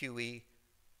made QE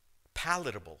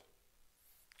palatable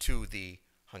to the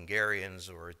Hungarians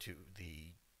or to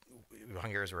the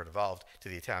Hungarians were involved, to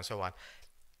the Italians, and so on.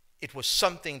 It was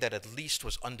something that at least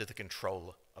was under the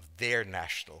control of their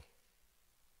national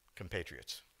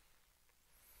compatriots.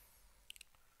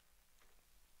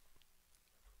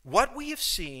 What we have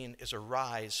seen is a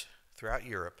rise throughout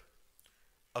Europe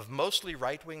of mostly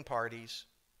right-wing parties,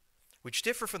 which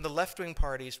differ from the left-wing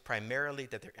parties primarily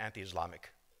that they're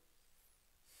anti-Islamic.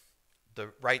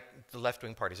 The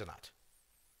left-wing parties are not.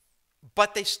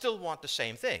 But they still want the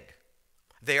same thing.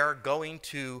 They are going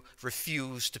to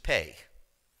refuse to pay.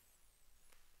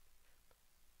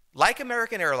 Like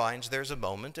American Airlines, there's a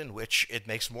moment in which it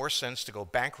makes more sense to go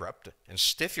bankrupt and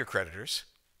stiff your creditors,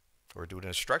 or do it in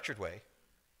a structured way,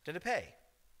 than to pay.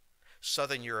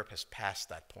 Southern Europe has passed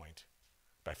that point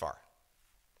by far.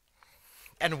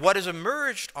 And what has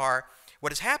emerged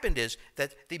what has happened is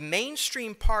that the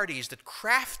mainstream parties that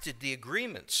crafted the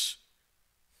agreements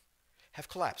have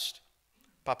collapsed.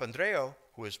 Papandreou,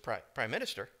 who is prime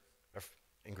minister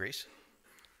in Greece,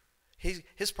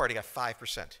 his party got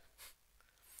 5%.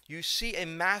 You see a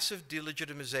massive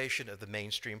delegitimization of the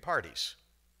mainstream parties.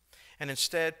 And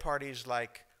instead, parties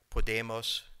like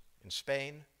Podemos in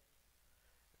Spain,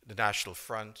 the National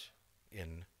Front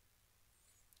in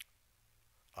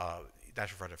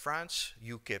National Front of France,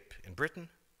 UKIP in Britain.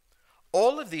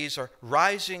 All of these are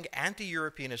rising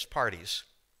anti-Europeanist parties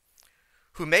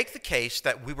who make the case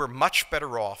that we were much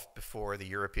better off before the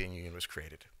European Union was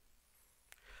created.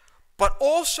 But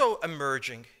also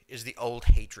emerging is the old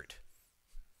hatred.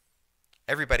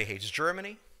 Everybody hates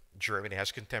Germany. Germany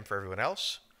has contempt for everyone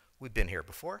else. We've been here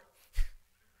before.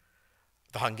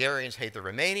 The Hungarians hate the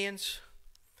Romanians.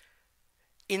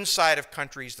 Inside of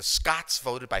countries, the Scots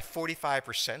voted by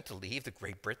 45% to leave the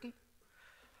Great Britain.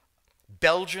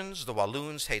 Belgians, the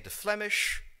Walloons hate the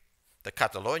Flemish. The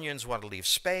Catalonians want to leave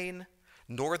Spain.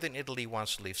 Northern Italy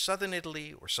wants to leave Southern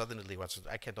Italy, or Southern Italy wants to,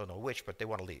 I don't know which, but they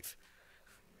want to leave.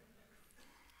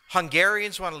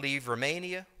 Hungarians want to leave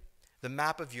Romania. The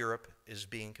map of Europe is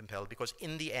being compelled because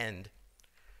in the end,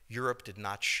 Europe did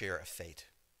not share a fate.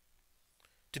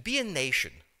 To be a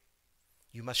nation,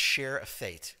 you must share a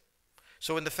fate.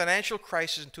 So when the financial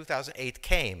crisis in 2008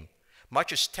 came,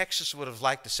 much as Texas would have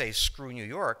liked to say, screw New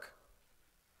York,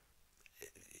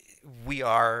 we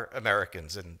are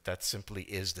Americans, and that simply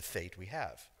is the fate we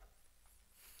have.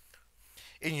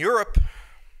 In Europe,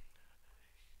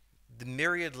 the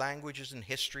myriad languages and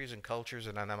histories and cultures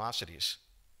and animosities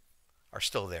are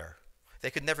still there.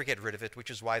 They could never get rid of it, which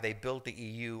is why they built the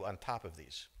EU on top of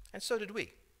these. And so did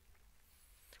we.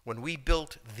 When we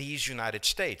built these United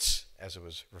States, as it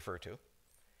was referred to,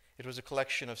 it was a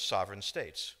collection of sovereign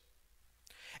states.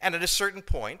 And at a certain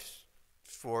point,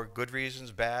 for good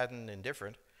reasons, bad and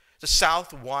indifferent, the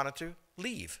South wanted to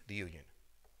leave the Union.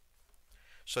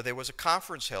 So there was a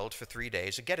conference held for 3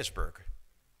 days at Gettysburg.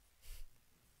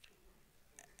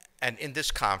 And in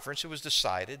this conference, it was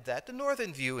decided that the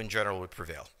Northern view in general would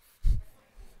prevail.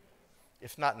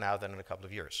 If not now, then in a couple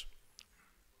of years.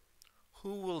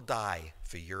 Who will die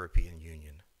for European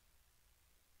Union?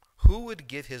 Who would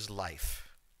give his life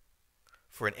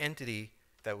for an entity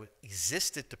that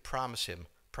existed to promise him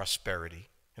prosperity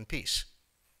and peace?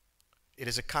 It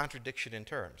is a contradiction in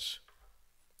terms.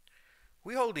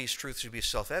 We hold these truths to be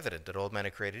self-evident, that all men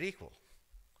are created equal.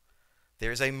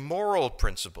 There is a moral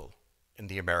principle in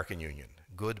the American Union,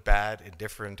 good, bad,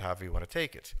 indifferent, however you want to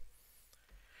take it.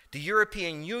 The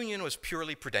European Union was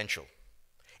purely prudential.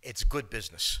 It's good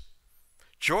business.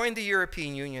 Join the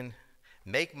European Union,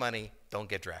 make money, don't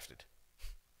get drafted.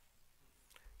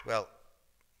 Well,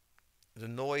 the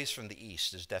noise from the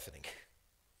east is deafening.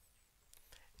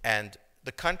 And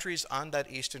the countries on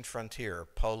that eastern frontier,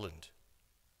 Poland,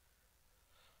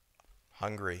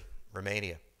 Hungary,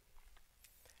 Romania,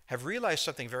 have realized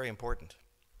something very important.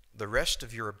 The rest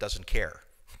of Europe doesn't care.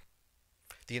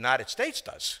 The United States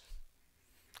does.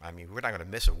 I mean, we're not going to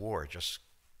miss a war just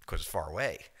because it's far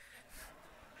away.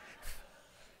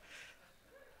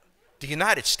 The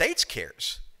United States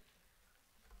cares.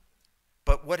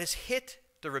 But what has hit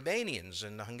the Romanians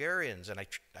and the Hungarians, and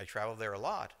I travel there a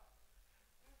lot,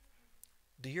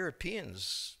 the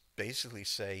Europeans basically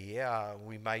say, yeah,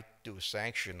 we might do a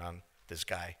sanction on this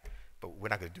guy, but we're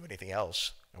not going to do anything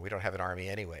else, and we don't have an army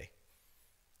anyway.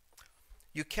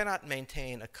 You cannot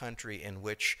maintain a country in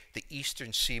which the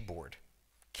eastern seaboard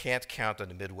can't count on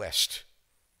the Midwest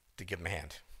to give them a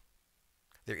hand.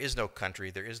 There is no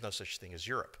country, there is no such thing as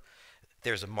Europe.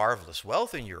 There's a marvelous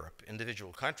wealth in Europe,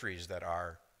 individual countries that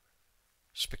are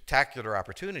spectacular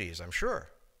opportunities, I'm sure.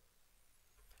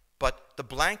 But the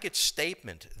blanket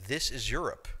statement, this is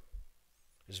Europe,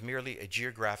 is merely a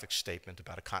geographic statement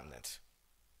about a continent.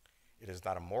 It is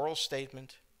not a moral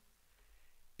statement.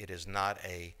 It is not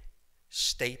a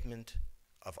statement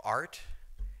of art.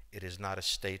 It is not a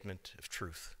statement of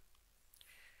truth.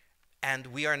 And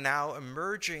we are now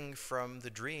emerging from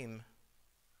the dream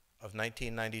of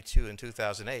 1992 and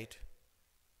 2008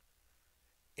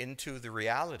 into the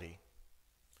reality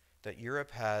that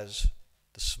Europe has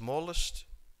the smallest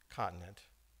continent,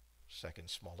 second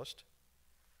smallest,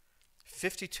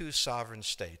 52 sovereign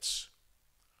states,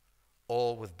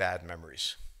 all with bad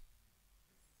memories.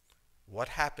 What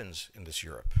happens in this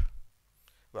Europe?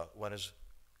 Well, one is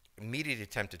immediately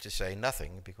tempted to say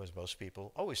nothing, because most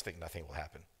people always think nothing will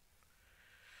happen.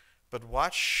 But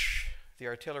watch the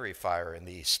artillery fire in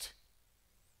the east.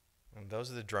 And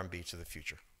those are the drum beats of the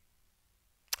future.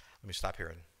 Let me stop here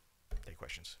and take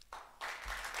questions.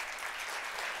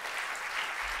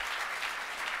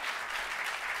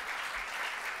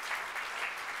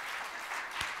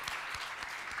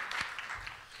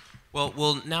 Well,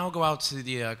 we'll now go out to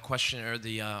the question or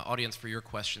the audience for your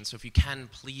questions. So if you can,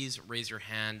 please raise your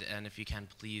hand, and if you can,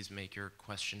 please make your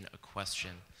question a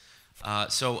question.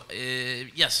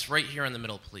 Yes, right here in the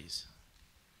middle, please.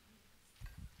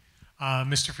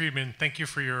 Mr. Friedman, thank you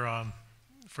for your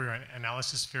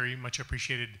analysis. Very much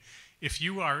appreciated. If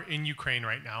you are in Ukraine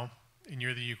right now, and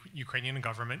you're the Ukrainian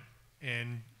government,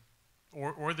 and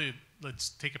or the, let's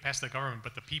take it past the government,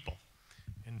 but the people.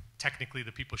 And technically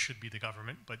the people should be the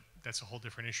government, but that's a whole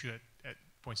different issue at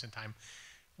points in time.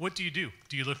 What do? Do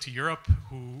you look to Europe,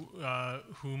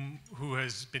 who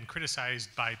has been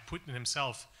criticized by Putin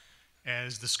himself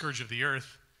as the scourge of the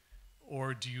earth,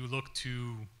 or do you look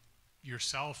to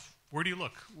yourself? Where do you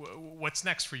look? What's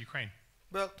next for Ukraine?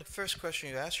 Well, the first question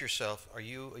you ask yourself, are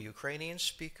you a Ukrainian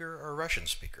speaker or a Russian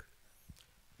speaker?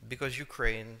 Because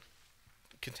Ukraine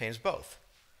contains both.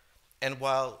 And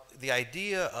while the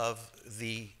idea of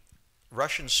the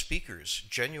Russian speakers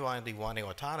genuinely wanting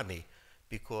autonomy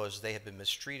because they have been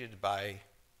mistreated by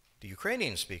the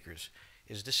Ukrainian speakers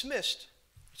is dismissed,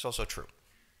 it's also true.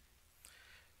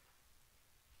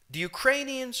 The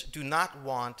Ukrainians do not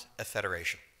want a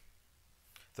federation.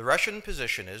 The Russian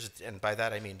position is, and by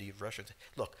that I mean the Russians,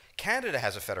 look, Canada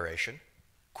has a federation,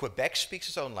 Quebec speaks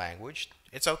its own language,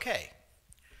 it's okay.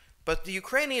 But the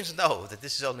Ukrainians know that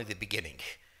this is only the beginning.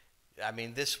 I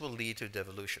mean, this will lead to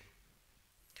devolution.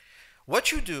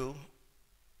 What you do,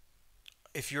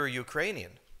 if you're a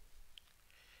Ukrainian,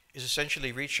 is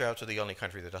essentially reach out to the only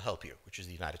country that will help you, which is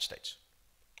the United States.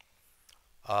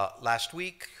 Last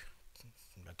week,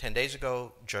 10 days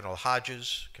ago, General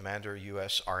Hodges, Commander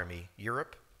U.S. Army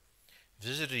Europe,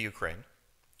 visited Ukraine.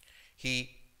 He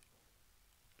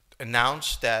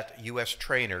announced that U.S.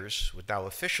 trainers would now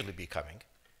officially be coming,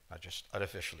 not just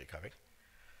unofficially coming.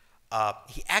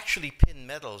 He actually pinned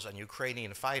medals on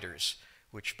Ukrainian fighters,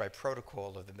 which by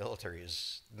protocol of the military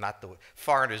is not the way.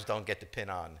 Foreigners don't get to pin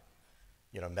on,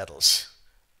 medals,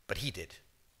 but he did,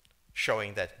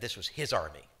 showing that this was his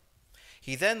army.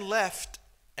 He then left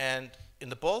and in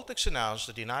the Baltics announced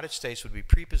that the United States would be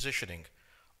pre-positioning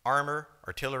armor,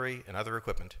 artillery, and other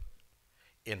equipment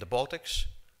in the Baltics,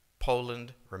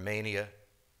 Poland, Romania,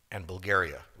 and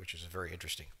Bulgaria, which is a very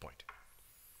interesting point.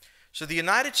 So the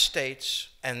United States,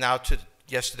 and now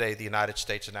yesterday the United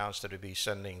States announced that it would be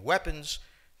sending weapons.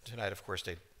 Tonight, of course,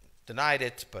 they denied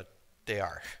it, but they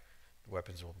are. The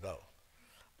weapons will go.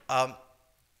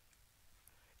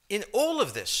 In all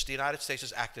of this, the United States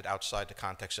has acted outside the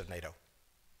context of NATO.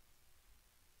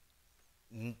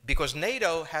 Because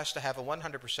NATO has to have a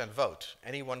 100% vote.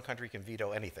 Any one country can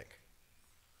veto anything.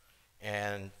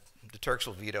 And the Turks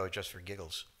will veto it just for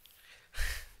giggles.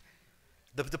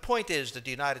 The point is that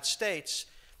the United States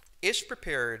is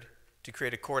prepared to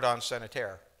create a cordon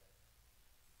sanitaire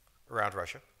around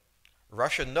Russia.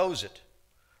 Russia knows it.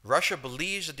 Russia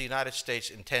believes that the United States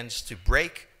intends to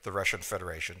break the Russian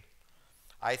Federation.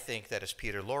 I think that, as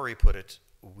Peter Lorre put it,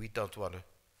 we don't want to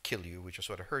kill you, we just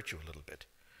want to hurt you a little bit.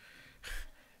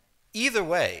 Either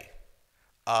way,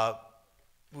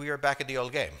 we are back at the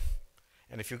old game.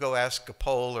 And if you go ask a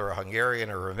Pole or a Hungarian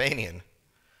or a Romanian,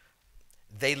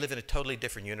 they live in a totally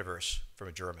different universe from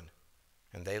a German.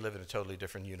 And they live in a totally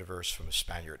different universe from a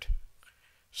Spaniard.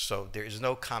 So there is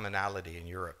no commonality in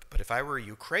Europe. But if I were a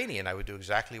Ukrainian, I would do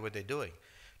exactly what they're doing.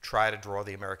 Try to draw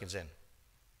the Americans in.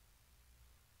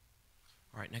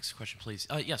 All right, next question, please.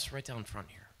 Yes, right down front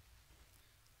here.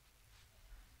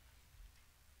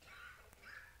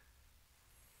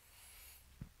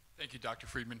 Thank you, Dr.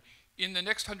 Friedman. In the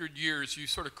next 100 years, you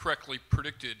sort of correctly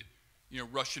predicted,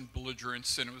 Russian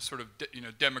belligerence, and it was sort of,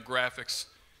 demographics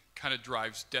kind of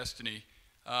drives destiny.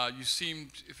 You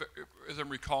seemed, as I'm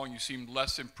recalling, you seemed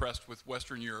less impressed with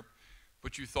Western Europe,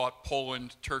 but you thought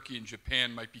Poland, Turkey, and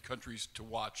Japan might be countries to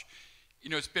watch.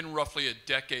 It's been roughly a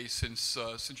decade since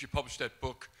you published that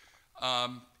book. Are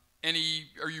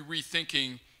you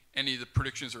rethinking any of the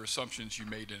predictions or assumptions you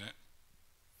made in it?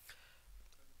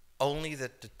 Only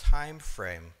that the time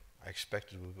frame I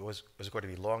expected was going to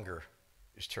be longer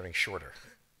is turning shorter.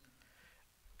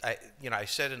 I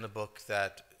said in the book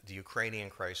that the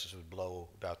Ukrainian crisis would blow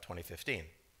about 2015.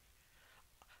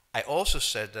 I also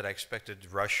said that I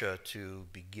expected Russia to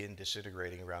begin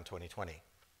disintegrating around 2020.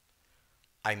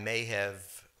 I may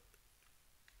have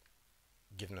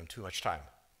given them too much time.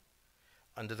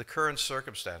 Under the current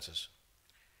circumstances,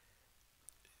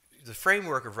 the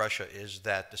framework of Russia is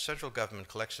that the central government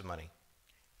collects the money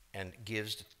and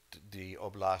gives the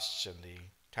oblasts and the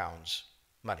towns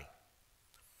money.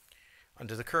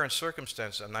 Under the current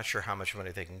circumstance, I'm not sure how much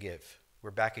money they can give. We're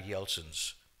back at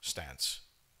Yeltsin's stance.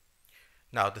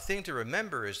 Now, the thing to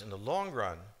remember is in the long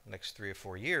run, next 3 or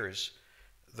 4 years,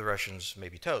 the Russians may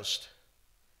be toast,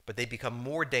 but they become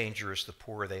more dangerous the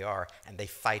poorer they are, and they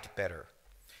fight better.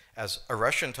 As a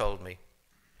Russian told me,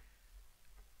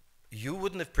 you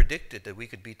wouldn't have predicted that we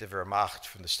could beat the Wehrmacht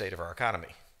from the state of our economy,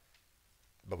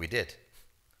 but we did.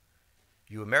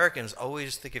 You Americans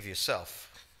always think of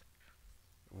yourself.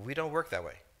 We don't work that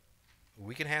way.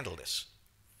 We can handle this.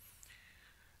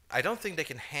 I don't think they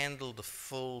can handle the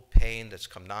full pain that's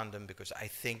come on them, because I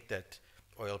think that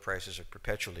oil prices are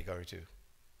perpetually going to,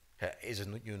 is a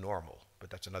new normal, but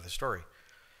that's another story.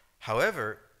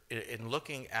 However, in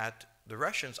looking at the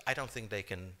Russians, I don't think they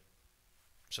can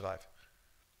survive.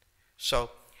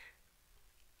 So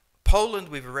Poland,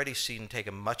 we've already seen take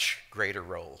a much greater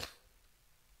role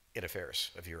in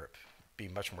affairs of Europe, be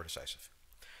much more decisive.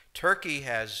 Turkey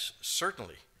has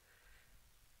certainly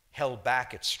held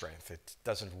back its strength. It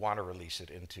doesn't want to release it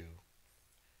into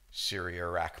Syria,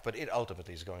 Iraq, but it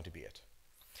ultimately is going to be it.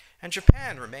 And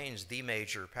Japan remains the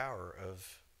major power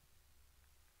of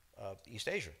East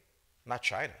Asia, not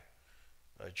China.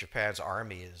 Japan's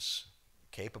army is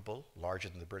capable, larger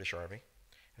than the British Army,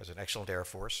 has an excellent air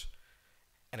force,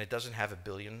 and it doesn't have 1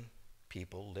 billion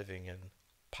people living in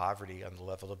poverty on the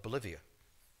level of Bolivia.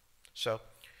 So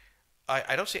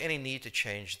I don't see any need to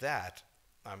change that.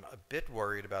 I'm a bit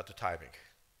worried about the timing.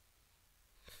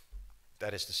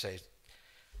 That is to say,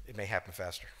 it may happen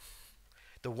faster.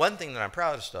 The one thing that I'm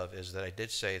proudest of is that I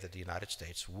did say that the United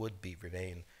States would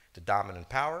remain the dominant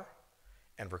power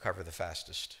and recover the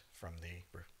fastest from the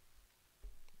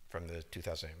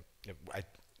 2008. It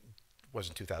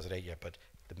wasn't 2008 yet, but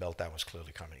the meltdown was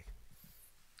clearly coming.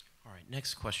 All right,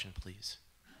 next question, please.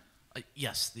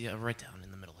 Yes, right down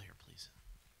in the middle here, please.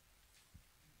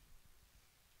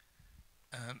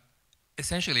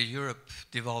 Essentially, Europe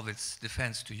devolved its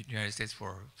defense to the United States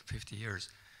for 50 years.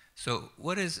 So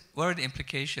what are the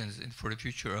implications for the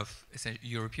future of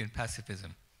European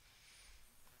pacifism?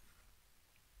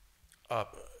 The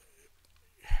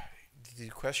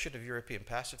question of European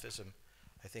pacifism,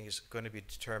 I think, is going to be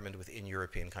determined within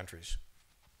European countries.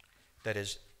 That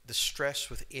is, the stress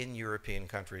within European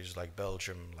countries like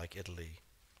Belgium, like Italy,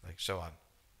 like so on.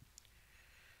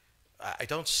 I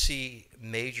don't see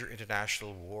major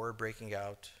international war breaking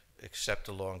out except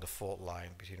along the fault line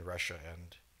between Russia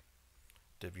and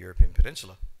the European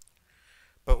peninsula.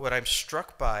 But what I'm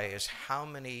struck by is how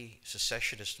many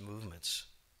secessionist movements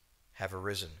have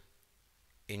arisen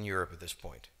in Europe at this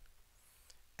point.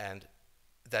 And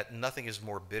that nothing is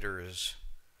more bitter, as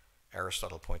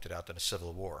Aristotle pointed out, than a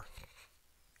civil war.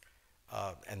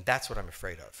 And that's what I'm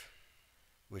afraid of,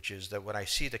 which is that when I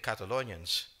see the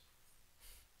Catalonians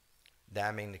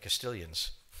damning the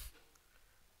Castilians,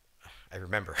 I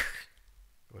remember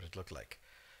what it looked like.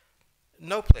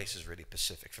 No place is really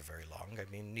pacific for very long. I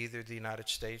mean, neither the United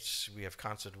States, we have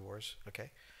constant wars,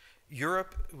 okay?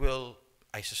 Europe will,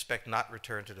 I suspect, not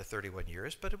return to the 31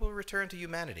 years, but it will return to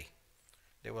humanity.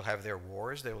 They will have their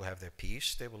wars, they will have their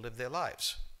peace, they will live their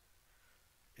lives.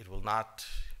 It will not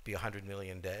be 100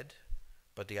 million dead,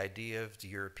 but the idea of the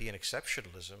European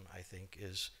exceptionalism, I think,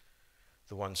 is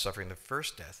the one suffering the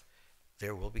first death.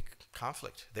 There will be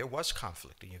conflict. There was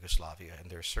conflict in Yugoslavia,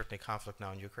 and there's certainly conflict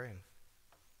now in Ukraine.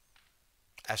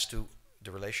 As to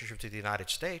the relationship to the United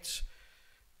States,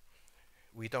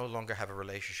 we no longer have a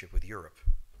relationship with Europe.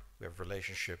 We have a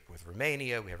relationship with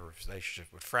Romania, we have a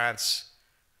relationship with France.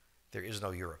 There is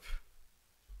no Europe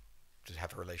to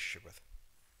have a relationship with.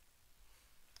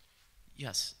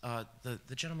 Yes,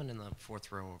 the gentleman in the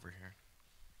fourth row over here.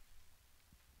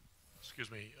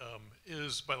 Excuse me.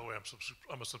 By the way,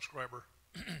 I'm a subscriber.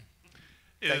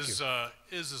 Thank you.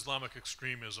 Is Islamic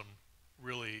extremism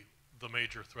really the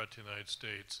major threat to the United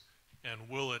States, and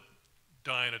will it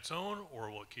die on its own,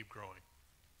 or will it keep growing?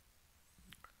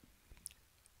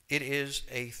 It is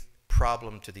a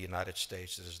problem to the United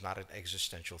States. It is not an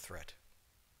existential threat.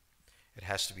 It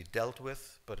has to be dealt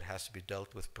with, but it has to be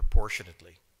dealt with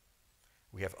proportionately.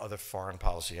 We have other foreign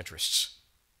policy interests.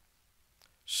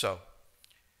 So,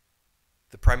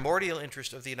 the primordial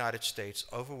interest of the United States,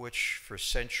 over which for a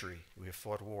century we have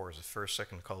fought wars, the First,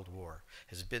 Second Cold War,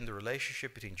 has been the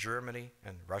relationship between Germany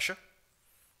and Russia,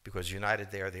 because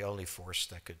united they are the only force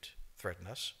that could threaten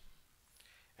us,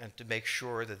 and to make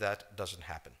sure that that doesn't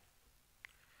happen.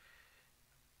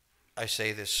 I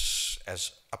say this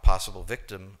as a possible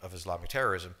victim of Islamic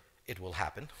terrorism. It will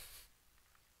happen.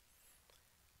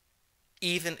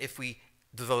 Even if we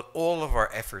devote all of our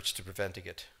efforts to preventing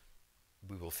it,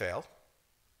 we will fail.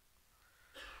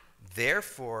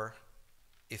 Therefore,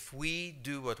 if we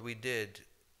do what we did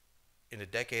in a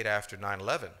decade after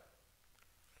 9/11,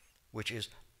 which is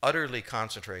utterly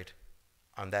concentrate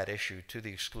on that issue to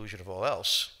the exclusion of all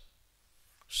else,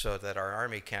 so that our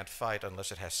army can't fight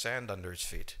unless it has sand under its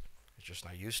feet, it's just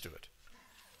not used to it,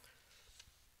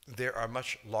 there are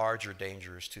much larger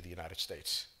dangers to the United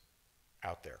States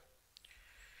out there.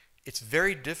 It's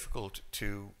very difficult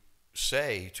to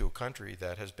say to a country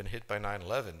that has been hit by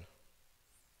 9/11,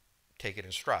 take it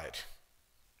in stride,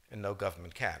 and no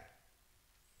government can.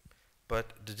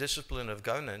 But the discipline of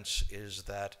governance is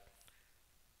that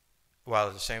while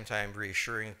at the same time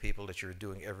reassuring people that you're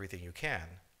doing everything you can,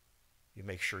 you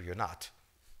make sure you're not.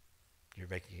 You're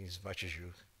making as much as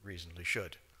you reasonably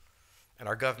should. And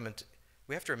our government,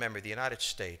 we have to remember the United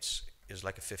States is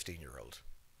like a 15-year-old.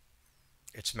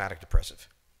 It's manic depressive.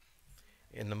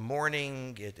 In the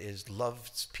morning, it is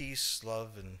love, peace,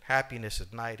 love, and happiness.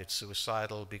 At night, it's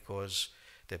suicidal because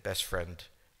their best friend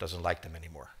doesn't like them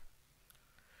anymore.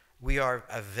 We are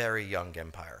a very young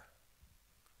empire.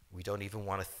 We don't even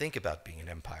want to think about being an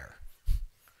empire.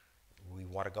 We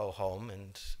want to go home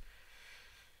and,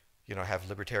 have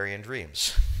libertarian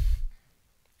dreams.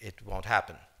 It won't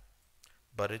happen.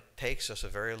 But it takes us a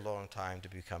very long time to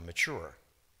become mature.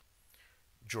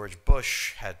 George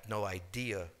Bush had no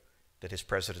idea that his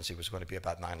presidency was going to be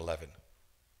about 9/11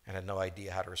 and had no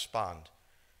idea how to respond,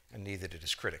 and neither did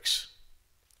his critics.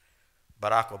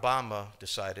 Barack Obama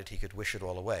decided he could wish it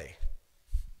all away.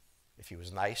 If he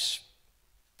was nice,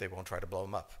 they won't try to blow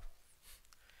him up.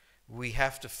 We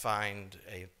have to find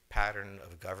a pattern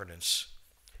of governance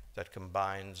that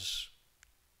combines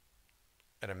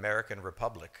an American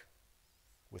republic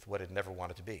with what it never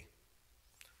wanted to be.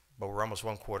 But we're almost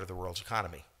 1/4 of the world's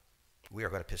economy. We are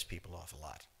going to piss people off a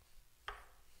lot.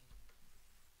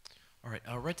 All right,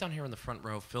 right down here in the front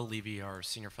row, Phil Levy, our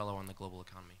senior fellow on the global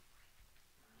economy.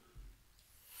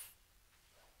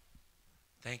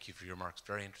 Thank you for your remarks.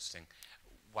 Very interesting.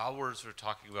 While we're sort of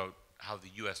talking about how the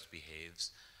U.S.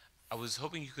 behaves, I was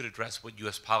hoping you could address what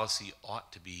U.S. policy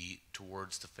ought to be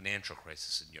towards the financial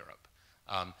crisis in Europe.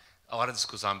 A lot of this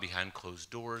goes on behind closed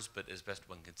doors, but as best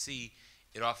one can see,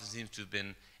 it often seems to have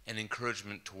been an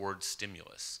encouragement towards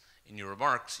stimulus. In your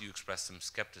remarks, you expressed some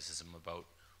skepticism about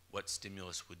what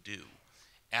stimulus would do.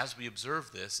 As we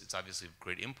observe this, it's obviously of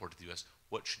great import to the U.S.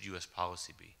 What should U.S.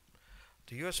 policy be?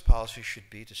 The U.S. policy should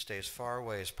be to stay as far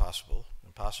away as possible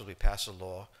and possibly pass a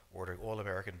law ordering all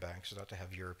American banks not to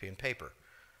have European paper.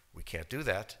 We can't do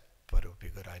that, but it would be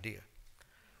a good idea.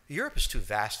 Europe is too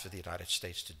vast for the United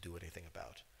States to do anything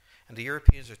about, and the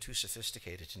Europeans are too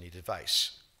sophisticated to need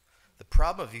advice. The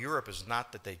problem of Europe is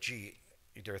not that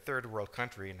they're a third world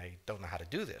country and they don't know how to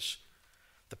do this.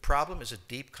 The problem is a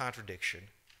deep contradiction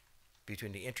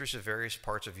between the interests of various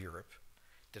parts of Europe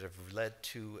that have led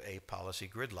to a policy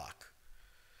gridlock.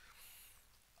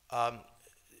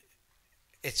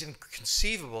 It's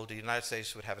inconceivable the United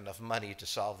States would have enough money to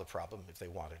solve the problem if they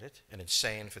wanted it, and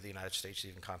insane for the United States to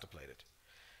even contemplate it.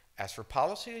 As for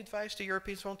policy advice, the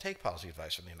Europeans won't take policy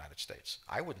advice from the United States.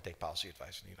 I wouldn't take policy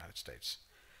advice from the United States.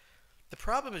 The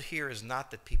problem here is not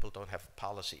that people don't have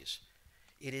policies.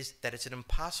 It is that it's an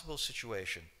impossible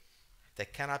situation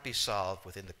that cannot be solved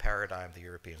within the paradigm the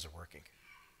Europeans are working.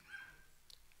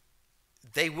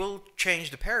 They will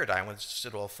change the paradigm once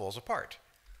it all falls apart,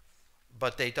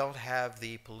 but they don't have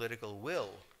the political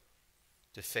will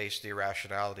to face the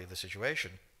irrationality of the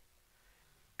situation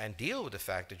and deal with the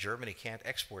fact that Germany can't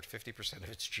export 50% of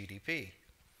its GDP,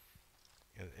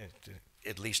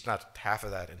 at least not half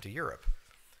of that, into Europe.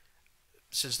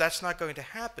 Since that's not going to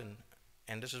happen,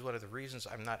 and this is one of the reasons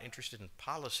I'm not interested in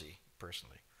policy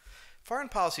personally, foreign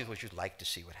policy is what you'd like to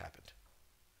see what happened.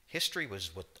 History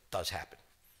was what does happen.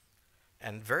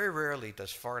 And very rarely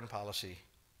does foreign policy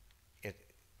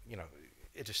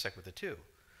intersect with the two.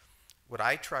 What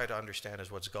I try to understand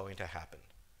is what's going to happen.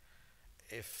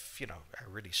 If,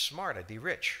 I'm really smart, I'd be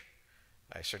rich.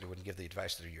 I certainly wouldn't give the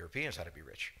advice to the Europeans how to be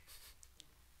rich.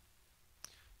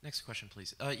 Next question,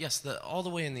 please. Yes, all the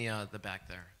way in the back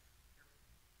there.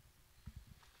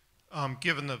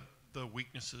 Given the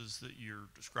weaknesses that you're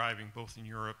describing, both in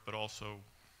Europe but also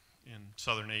in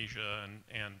Southern Asia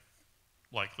and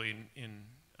likely in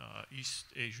East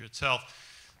Asia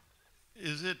itself,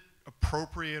 is it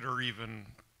appropriate or even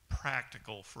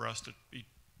practical for us to be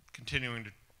continuing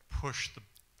to push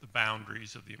the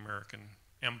boundaries of the American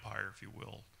empire, if you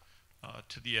will,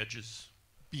 to the edges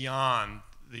beyond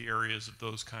the areas of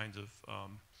those kinds of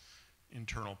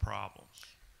internal problems?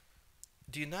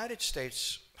 The United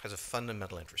States has a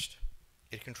fundamental interest.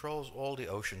 It controls all the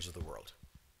oceans of the world.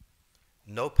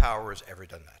 No power has ever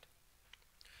done that.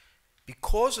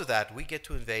 Because of that, we get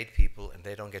to invade people and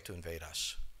they don't get to invade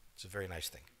us. It's a very nice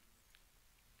thing.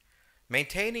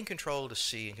 Maintaining control of the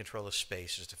sea and control of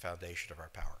space is the foundation of our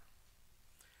power.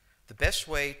 The best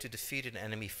way to defeat an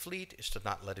enemy fleet is to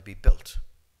not let it be built.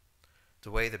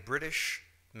 The way the British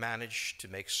managed to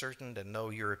make certain that no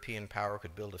European power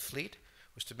could build a fleet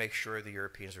was to make sure the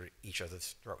Europeans were at each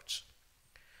other's throats.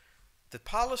 The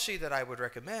policy that I would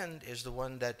recommend is the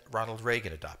one that Ronald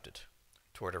Reagan adopted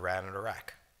toward Iran and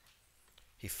Iraq.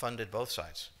 He funded both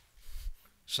sides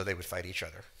so they would fight each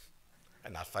other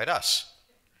and not fight us.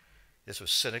 This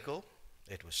was cynical.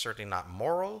 It was certainly not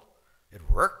moral. It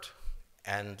worked.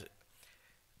 And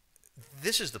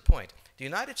this is the point. The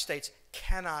United States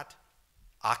cannot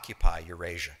occupy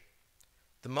Eurasia.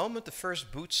 The moment the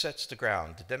first boot sets the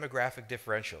ground, the demographic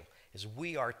differential is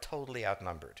we are totally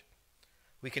outnumbered.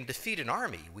 We can defeat an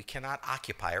army. We cannot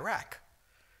occupy Iraq.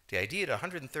 The idea that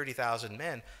 130,000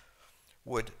 men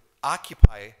would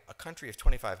occupy a country of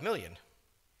 25 million,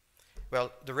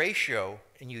 well, the ratio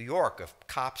in New York of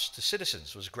cops to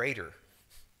citizens was greater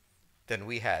than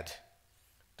we had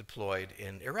deployed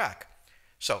in Iraq.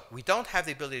 So we don't have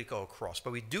the ability to go across,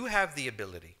 but we do have the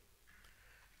ability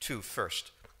to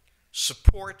first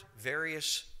support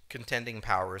various contending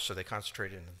powers so they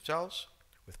concentrate in themselves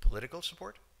with political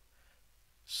support,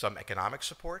 some economic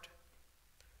support,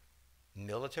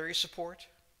 military support,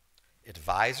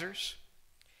 advisors,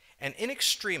 and in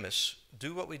extremis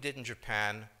do what we did in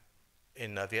Japan,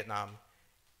 in Vietnam,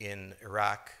 in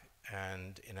Iraq,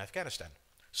 and in Afghanistan,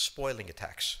 spoiling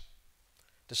attacks.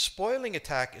 The spoiling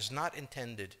attack is not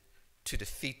intended to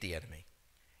defeat the enemy.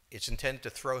 It's intended to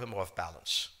throw him off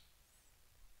balance.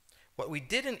 What we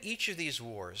did in each of these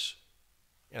wars,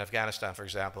 in Afghanistan, for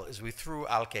example, is we threw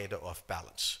Al-Qaeda off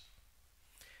balance.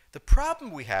 The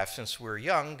problem we have, since we're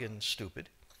young and stupid,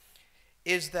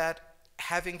 is that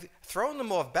having thrown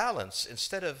them off balance,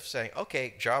 instead of saying,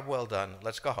 okay, job well done,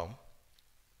 let's go home,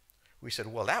 we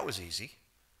said, well, that was easy.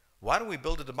 Why don't we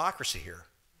build a democracy here?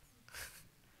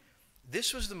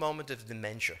 This was the moment of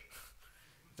dementia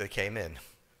that came in.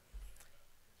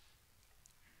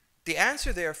 The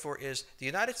answer, therefore, is the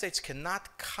United States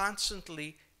cannot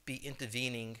constantly be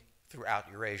intervening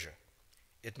throughout Eurasia.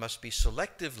 It must be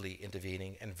selectively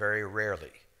intervening and very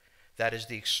rarely. That is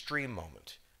the extreme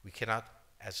moment. We cannot,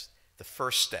 as the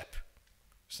first step,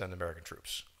 send American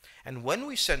troops. And when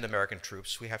we send American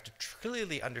troops, we have to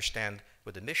clearly understand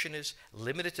what the mission is,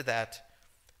 limit it to that,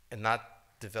 and not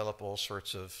develop all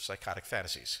sorts of psychotic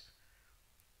fantasies.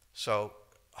 So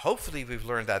hopefully we've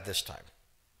learned that this time.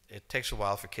 It takes a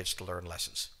while for kids to learn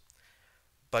lessons.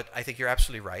 But I think you're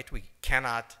absolutely right. We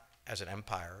cannot, as an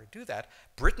empire, do that.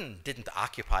 Britain didn't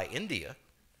occupy India.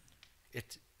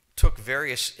 It took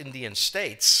various Indian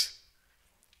states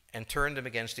and turned them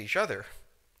against each other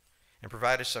and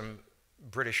provided some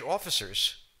British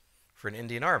officers for an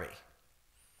Indian army.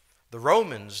 The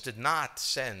Romans did not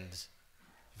send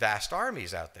vast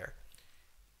armies out there.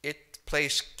 It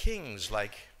placed kings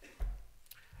like,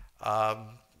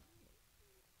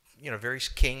 various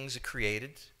kings it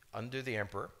created under the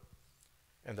emperor,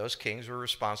 and those kings were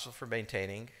responsible for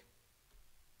maintaining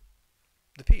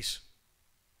the peace.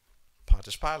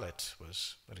 Pontius Pilate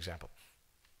was an example.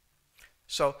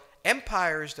 So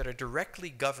empires that are directly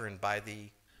governed by the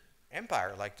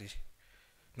empire, like the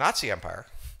Nazi Empire,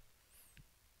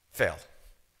 fail.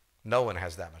 No one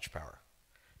has that much power.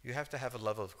 You have to have a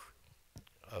level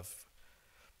of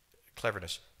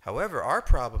cleverness. However, our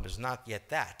problem is not yet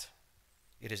that.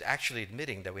 It is actually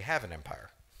admitting that we have an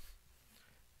empire.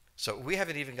 So we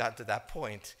haven't even gotten to that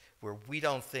point where we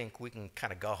don't think we can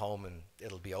kind of go home and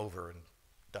it'll be over and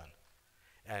done.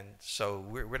 And so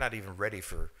we're not even ready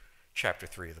for chapter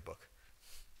 3 of the book.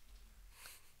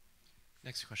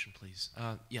 Next question, please.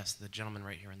 Yes, the gentleman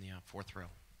right here in the fourth row.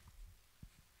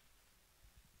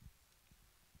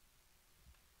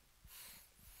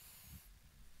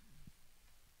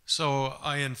 So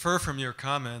I infer from your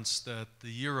comments that the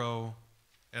euro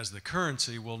as the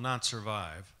currency will not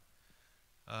survive.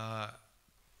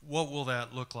 What will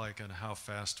that look like and how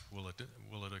fast will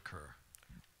it occur?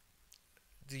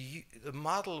 The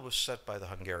model was set by the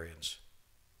Hungarians.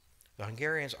 The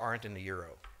Hungarians aren't in the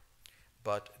euro,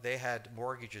 but they had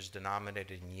mortgages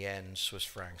denominated in yen, Swiss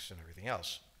francs, and everything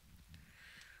else.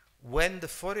 When the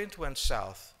forint went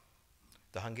south,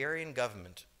 the Hungarian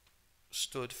government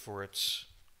stood for its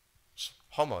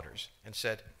homeowners and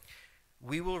said,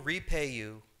 we will repay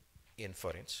you in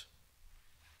forints,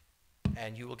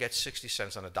 and you will get 60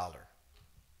 cents on a dollar.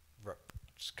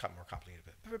 It's more complicated,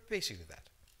 but basically that.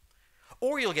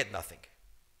 Or you'll get nothing.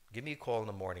 Give me a call in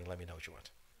the morning, let me know what you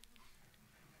want.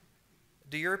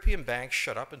 The European banks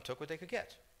shut up and took what they could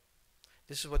get.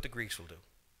 This is what the Greeks will do.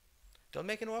 They'll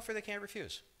make an offer they can't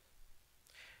refuse.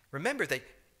 Remember that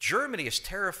Germany is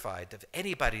terrified of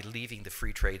anybody leaving the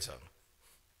free trade zone.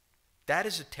 That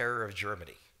is the terror of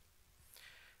Germany.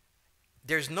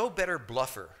 There's no better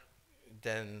bluffer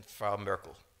than Frau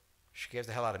Merkel. She scares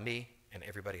the hell out of me and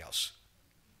everybody else.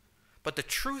 But the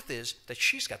truth is that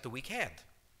she's got the weak hand,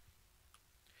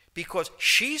 because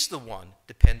she's the one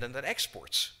dependent on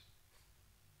exports.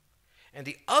 And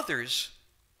the others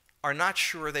are not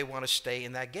sure they want to stay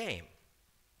in that game.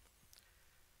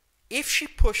 If she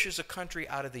pushes a country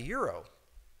out of the euro,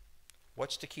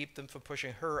 what's to keep them from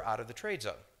pushing her out of the trade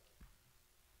zone?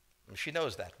 And she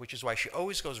knows that, which is why she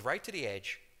always goes right to the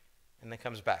edge and then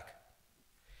comes back.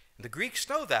 And the Greeks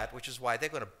know that, which is why they're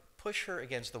going to push her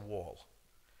against the wall.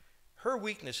 Her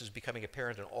weakness is becoming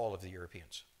apparent in all of the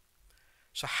Europeans.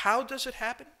 So how does it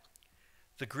happen?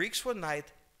 The Greeks one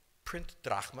night print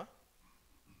drachma,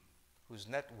 whose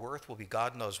net worth will be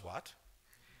God knows what,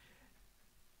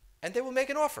 and they will make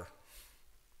an offer.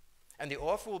 And the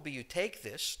offer will be, you take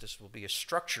this will be a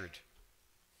structured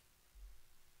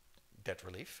debt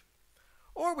relief,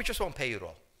 or we just won't pay you at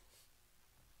all.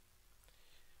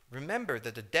 Remember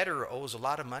that the debtor owes a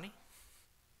lot of money.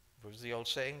 What was the old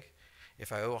saying?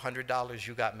 If I owe $100,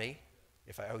 you got me.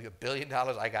 If I owe you $1 billion,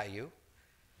 I got you.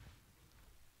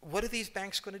 What are these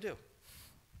banks going to do?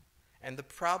 And the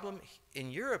problem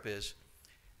in Europe is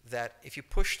that if you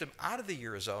push them out of the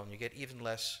Eurozone, you get even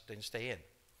less than stay in.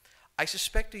 I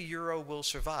suspect the Euro will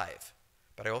survive,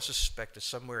 but I also suspect that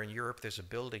somewhere in Europe there's a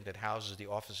building that houses the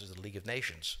offices of the League of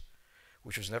Nations,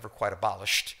 which was never quite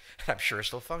abolished, and I'm sure it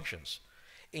still functions.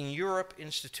 In Europe,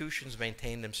 institutions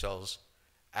maintain themselves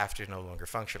after no longer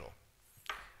functional.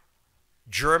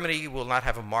 Germany will not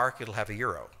have a mark, it'll have a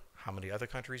euro. How many other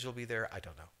countries will be there? I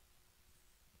don't know.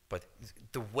 But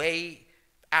the way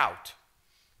out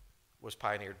was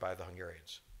pioneered by the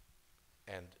Hungarians.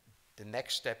 And the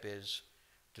next step is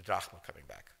the drachma coming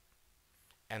back.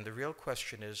 And the real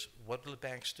question is, what will the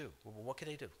banks do? What can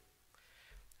they do?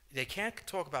 They can't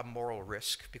talk about moral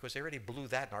risk because they already blew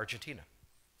that in Argentina.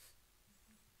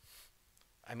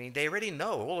 I mean, they already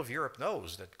know, all of Europe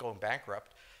knows that going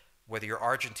bankrupt, whether you're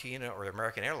Argentina or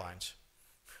American Airlines,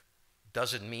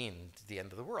 doesn't mean the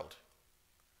end of the world.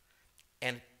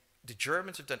 And the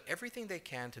Germans have done everything they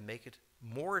can to make it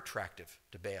more attractive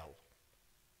to bail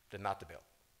than not to bail.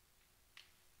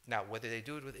 Now, whether they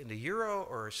do it within the euro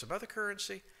or some other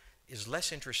currency is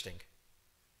less interesting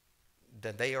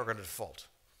than they are going to default.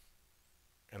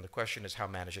 And the question is how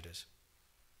managed it is.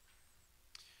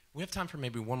 We have time for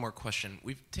maybe one more question.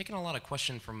 We've taken a lot of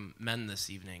questions from men this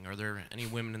evening. Are there any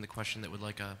women in the question that would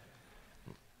like a...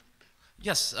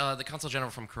 Yes, the Consul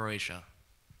General from Croatia.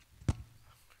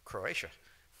 Croatia.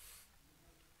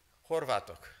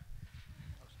 Horvatok.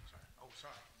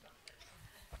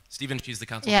 Stephen, she's the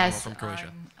Consul General Yes, from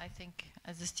Croatia. I think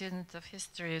as a student of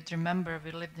history, you'd remember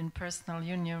we lived in personal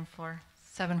union for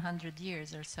 700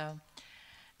 years or so.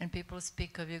 And people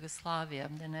speak of Yugoslavia,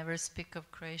 they never speak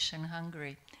of Croatia and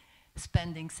Hungary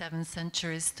spending 7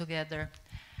 centuries together.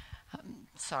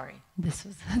 Sorry, this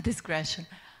was a digression.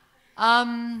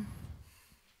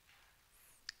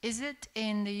 Is it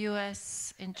in the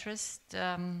US interest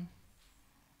to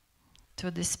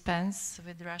dispense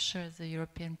with Russia as a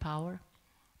European power?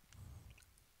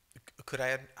 Could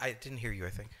I didn't hear you, I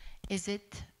think. Is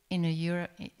it in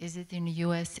the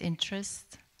US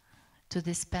interest to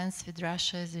dispense with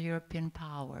Russia as a European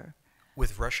power?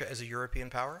 With Russia as a European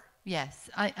power? Yes,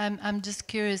 I'm just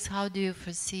curious, how do you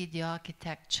foresee the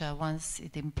architecture once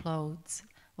it implodes?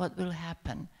 What will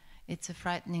happen? It's a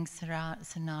frightening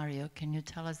scenario. Can you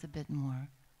tell us a bit more?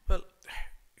 Well,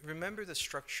 remember the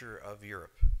structure of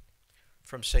Europe.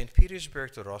 From St.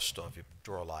 Petersburg to Rostov, you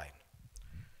draw a line.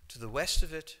 To the west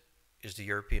of it is the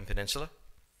European peninsula.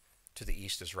 To the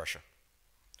east is Russia.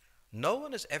 No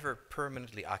one has ever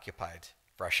permanently occupied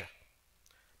Russia.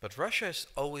 But Russia has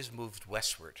always moved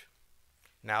westward.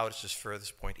 Now it's its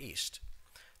furthest point east.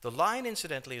 The line,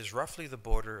 incidentally, is roughly the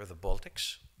border of the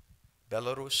Baltics,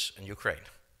 Belarus, and Ukraine.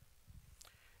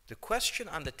 The question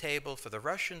on the table for the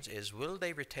Russians is, will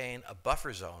they retain a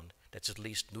buffer zone that's at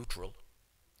least neutral?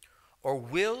 Or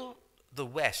will the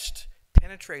West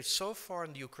penetrate so far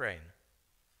in the Ukraine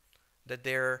that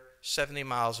they're 70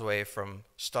 miles away from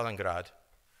Stalingrad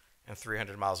and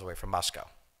 300 miles away from Moscow?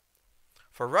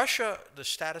 For Russia, the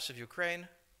status of Ukraine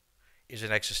is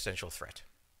an existential threat.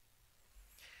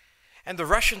 And the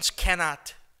Russians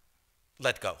cannot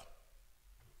let go.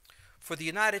 For the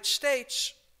United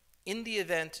States, in the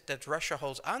event that Russia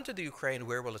holds onto the Ukraine,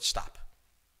 where will it stop?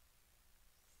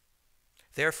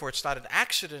 Therefore, it's not an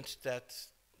accident that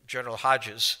General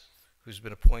Hodges, who's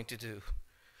been appointed to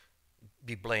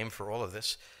be blamed for all of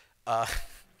this,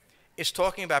 is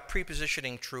talking about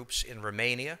prepositioning troops in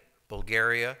Romania,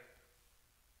 Bulgaria,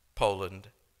 Poland,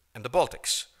 and the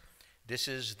Baltics. This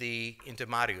is the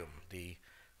intermarium,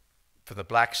 from the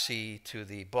Black Sea to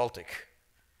the Baltic,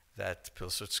 that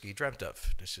Pilsudski dreamt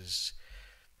of. This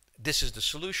is the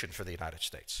solution for the United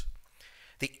States.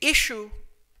 The issue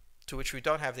to which we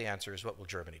don't have the answer is, what will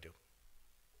Germany do?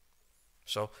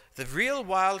 So the real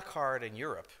wild card in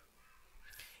Europe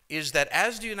is that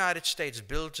as the United States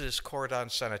builds this cordon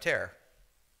sanitaire,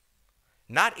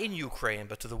 not in Ukraine,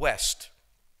 but to the west,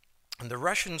 And the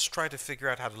Russians try to figure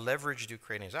out how to leverage the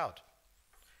Ukrainians out.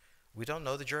 We don't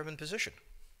know the German position.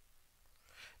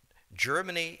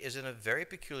 Germany is in a very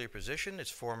peculiar position. Its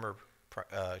former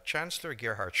Chancellor,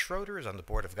 Gerhard Schroeder, is on the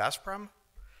board of Gazprom.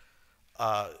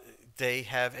 They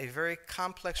have a very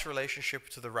complex relationship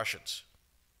to the Russians.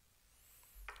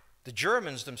 The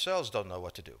Germans themselves don't know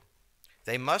what to do.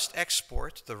 They must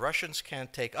export. The Russians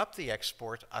can't take up the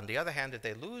export. On the other hand, if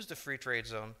they lose the free trade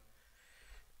zone,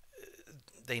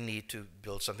 they need to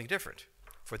build something different.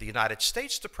 For the United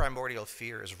States, the primordial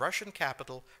fear is Russian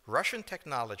capital, Russian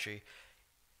technology,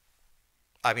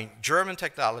 German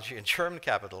technology and German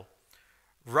capital,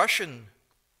 Russian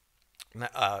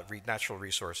natural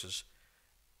resources,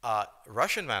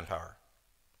 Russian manpower,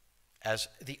 as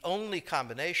the only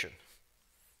combination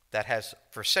that has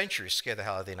for centuries scared the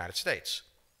hell out of the United States.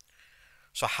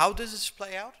 So how does this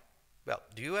play out? Well,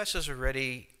 the U.S. has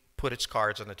already put its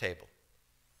cards on the table.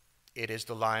 It is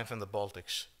the line from the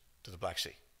Baltics to the Black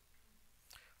Sea.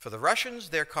 For the Russians,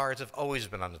 their cards have always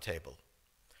been on the table.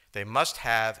 They must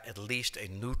have at least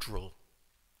a neutral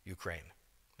Ukraine,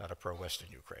 not a pro-Western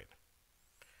Ukraine.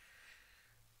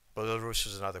 Belarus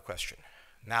is another question.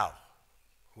 Now,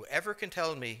 whoever can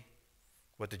tell me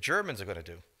what the Germans are going to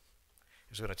do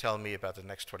is going to tell me about the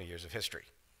next 20 years of history.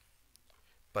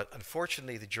 But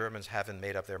unfortunately, the Germans haven't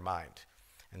made up their mind.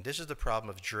 And this is the problem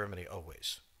of Germany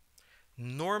always.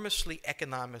 Enormously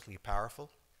economically powerful,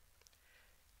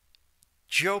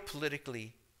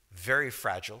 geopolitically very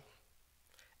fragile,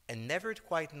 and never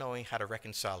quite knowing how to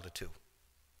reconcile the two.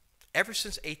 Ever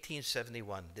since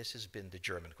 1871, this has been the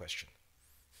German question,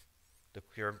 the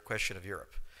question of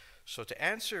Europe. So to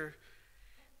answer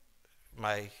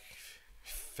my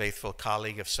faithful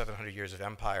colleague of 700 years of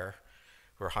empire,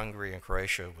 where Hungary and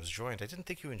Croatia was joined, I didn't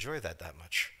think you enjoyed that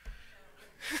much.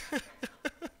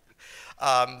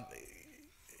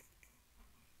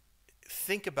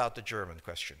 Think about the German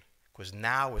question, because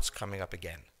now it's coming up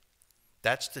again.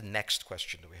 That's the next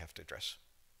question that we have to address.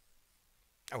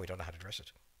 And we don't know how to address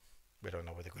it. We don't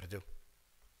know what they're going to do.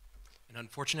 And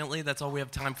unfortunately, that's all we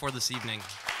have time for this evening.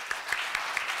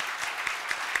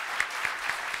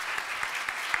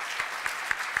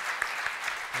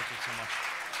 Thank you so much.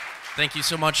 Thank you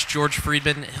so much, George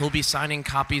Friedman. He'll be signing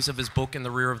copies of his book in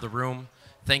the rear of the room.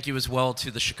 Thank you as well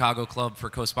to the Chicago Club for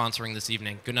co-sponsoring this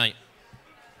evening. Good night.